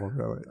 Oh,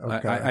 really?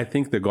 Okay. I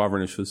think the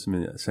governor should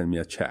send me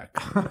a check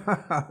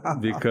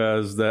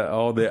because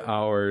all the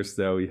hours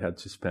that we had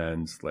to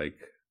spend,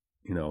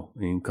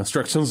 in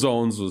construction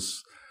zones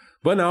was.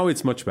 But now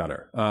it's much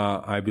better.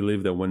 I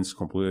believe that when it's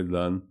completely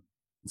done,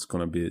 it's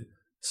going to be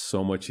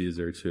so much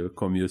easier to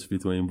commute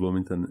between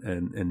Bloomington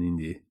and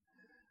Indy.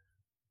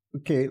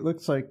 Okay, it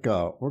looks like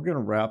we're going to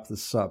wrap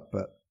this up,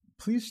 but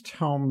please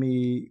tell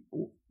me,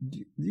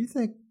 do you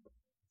think,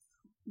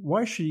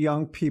 why should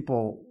young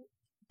people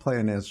play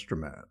an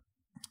instrument?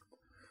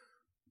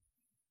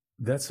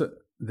 That's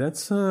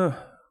a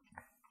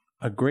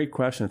great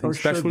question. I think,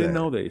 especially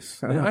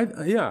nowadays.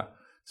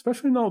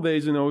 Especially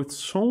nowadays, with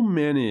so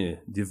many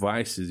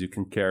devices you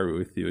can carry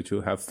with you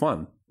to have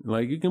fun.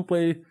 Like, you can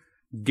play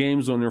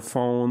games on your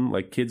phone.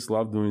 Like, kids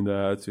love doing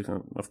that. You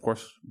can, of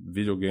course,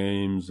 video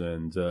games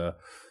and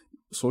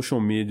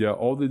social media,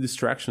 all the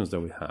distractions that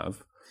we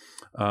have.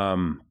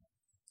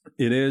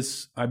 It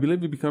is, I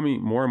believe,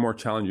 becoming more and more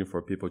challenging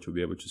for people to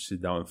be able to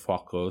sit down and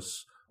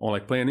focus on,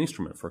 like, playing an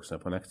instrument, for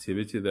example, an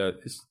activity that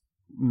is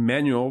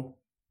manual,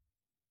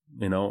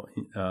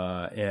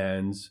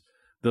 and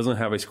doesn't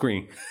have a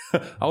screen.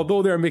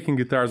 Although they're making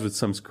guitars with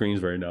some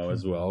screens right now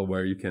as well,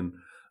 where you can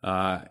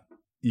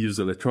use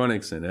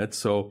electronics in it.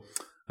 So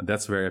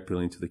that's very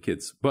appealing to the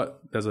kids. But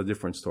that's a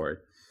different story.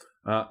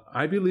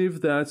 I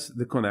believe that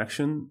the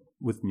connection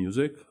with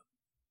music,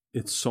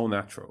 it's so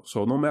natural.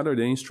 So no matter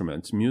the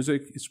instrument,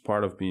 music is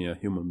part of being a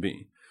human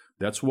being.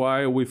 That's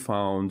why we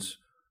found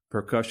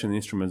percussion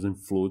instruments and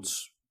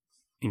flutes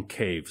in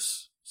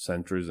caves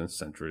centuries and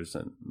centuries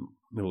and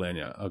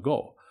millennia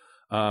ago.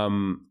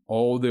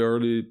 All the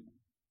early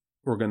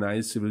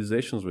organized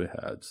civilizations we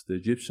had, the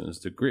Egyptians,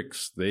 the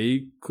Greeks,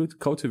 they could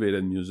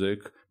cultivate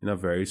music in a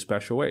very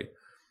special way.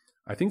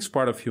 I think it's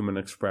part of human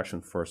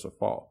expression, first of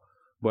all.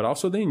 But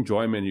also the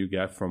enjoyment you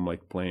get from,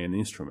 like, playing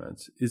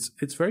instruments.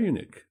 It's very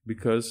unique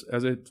because,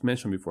 as I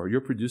mentioned before, you're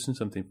producing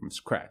something from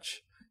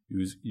scratch.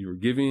 You're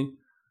giving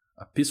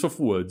a piece of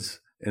wood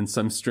and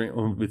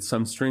with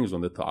some strings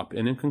on the top,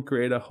 and you can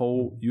create a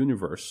whole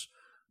universe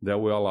that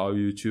will allow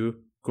you to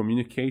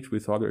communicate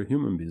with other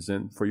human beings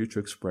and for you to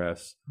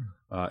express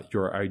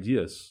your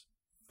ideas.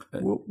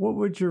 What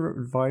would your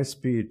advice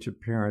be to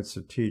parents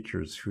and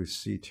teachers who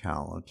see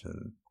talent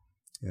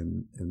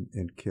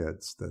in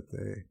kids that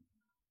they...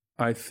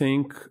 I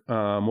think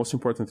most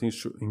important thing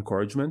is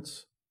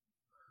encouragement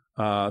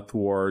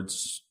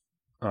towards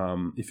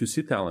if you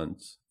see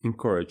talent,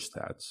 encourage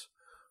that.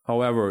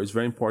 However, it's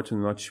very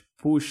important not to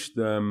push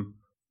them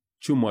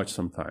too much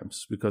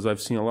sometimes, because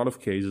I've seen a lot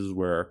of cases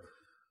where,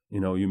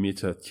 you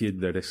meet a kid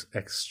that is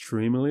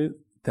extremely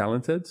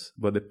talented,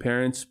 but the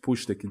parents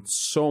push the kid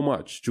so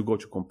much to go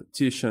to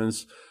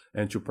competitions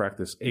and to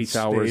practice 8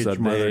 hours a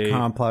day.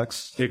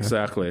 Complex.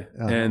 Exactly.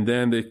 And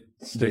then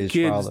the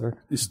kid,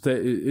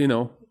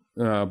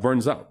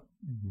 burns out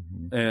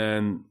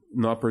and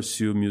not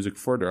pursue music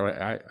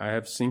further. I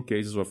have seen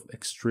cases of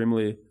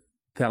extremely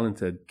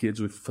talented kids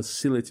with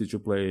facility to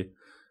play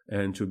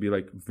and to be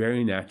like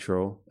very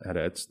natural at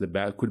it.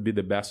 Could be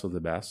the best of the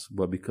best,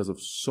 but because of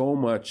so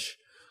much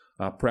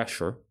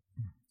pressure,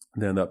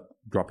 they end up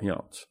dropping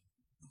out.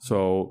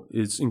 So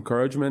it's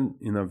encouragement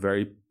in a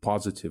very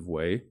positive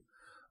way.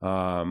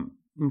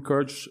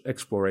 Encourage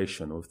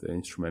exploration of the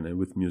instrument and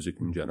with music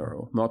in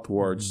general, not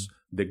towards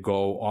the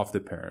goal of the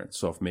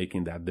parents of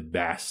making that the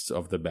best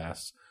of the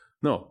best.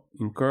 No,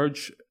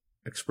 encourage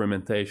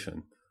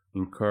experimentation,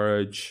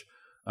 encourage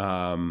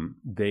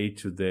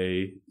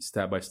day-to-day,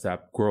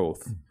 step-by-step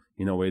growth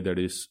in a way that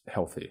is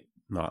healthy,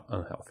 not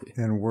unhealthy.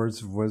 And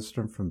words of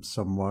wisdom from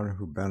someone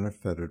who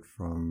benefited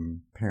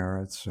from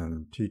parents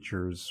and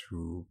teachers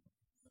who,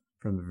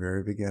 from the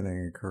very beginning,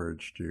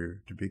 encouraged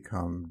you to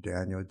become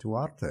Daniel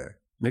Duarte.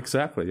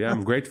 Exactly. Yeah,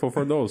 I'm grateful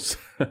for those.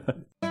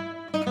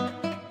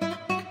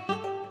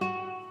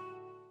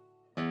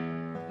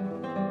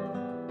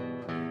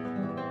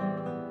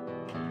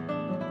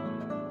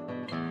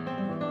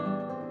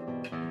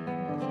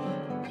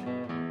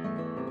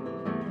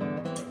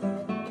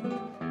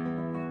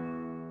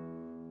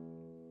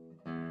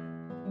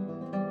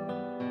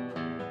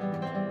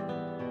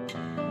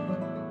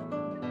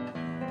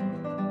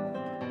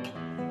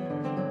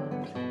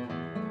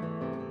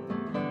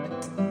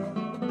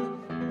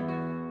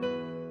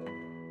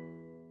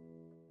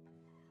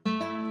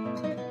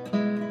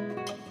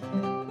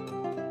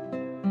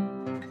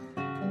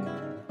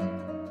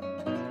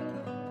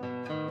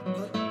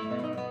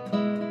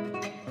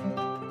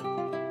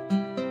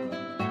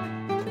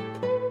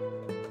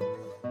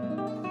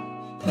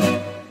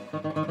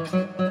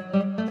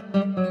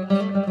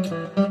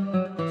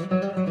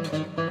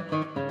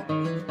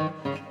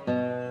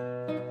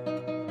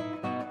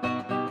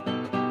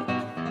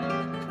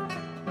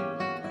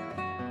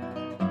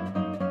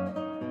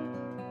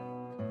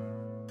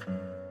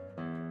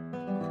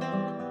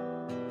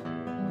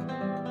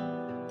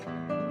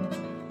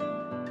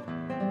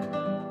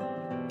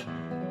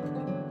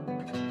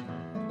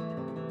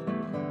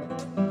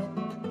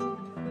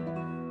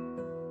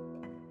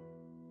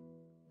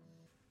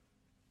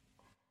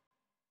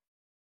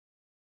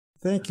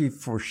 Thank you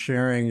for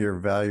sharing your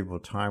valuable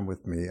time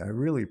with me. I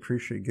really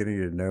appreciate getting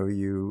to know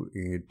you,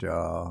 and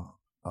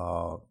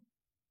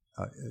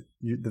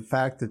the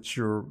fact that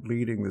you're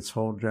leading this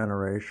whole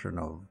generation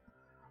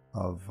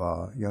of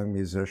young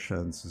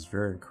musicians is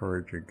very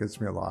encouraging. It gives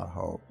me a lot of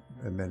hope,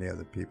 and many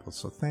other people.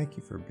 So thank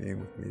you for being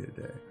with me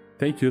today.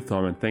 Thank you,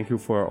 Tom, and thank you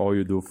for all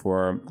you do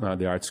for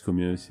the arts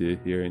community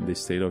here in the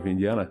state of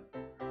Indiana.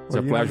 It's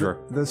a pleasure.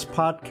 This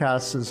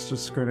podcast is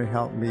just going to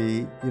help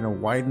me,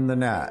 widen the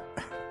net.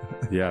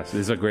 Yes,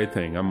 it's a great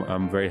thing.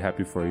 I'm very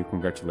happy for you.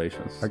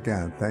 Congratulations.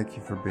 Again, thank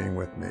you for being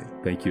with me.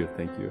 Thank you.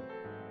 Thank you.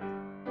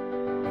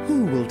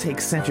 Who will take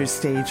center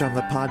stage on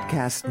the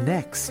podcast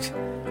next?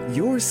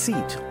 Your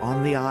seat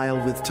on the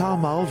aisle with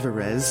Tom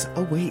Alvarez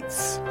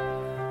awaits.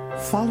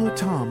 Follow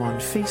Tom on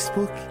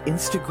Facebook,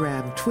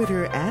 Instagram,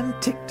 Twitter, and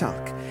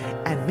TikTok,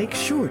 and make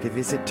sure to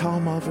visit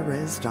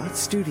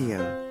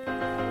tomalvarez.studio.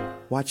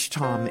 Watch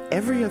Tom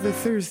every other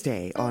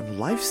Thursday on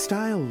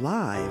Lifestyle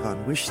Live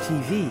on Wish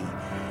TV,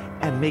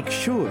 and make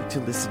sure to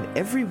listen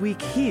every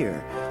week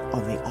here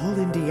on the All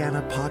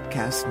Indiana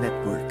Podcast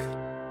Network.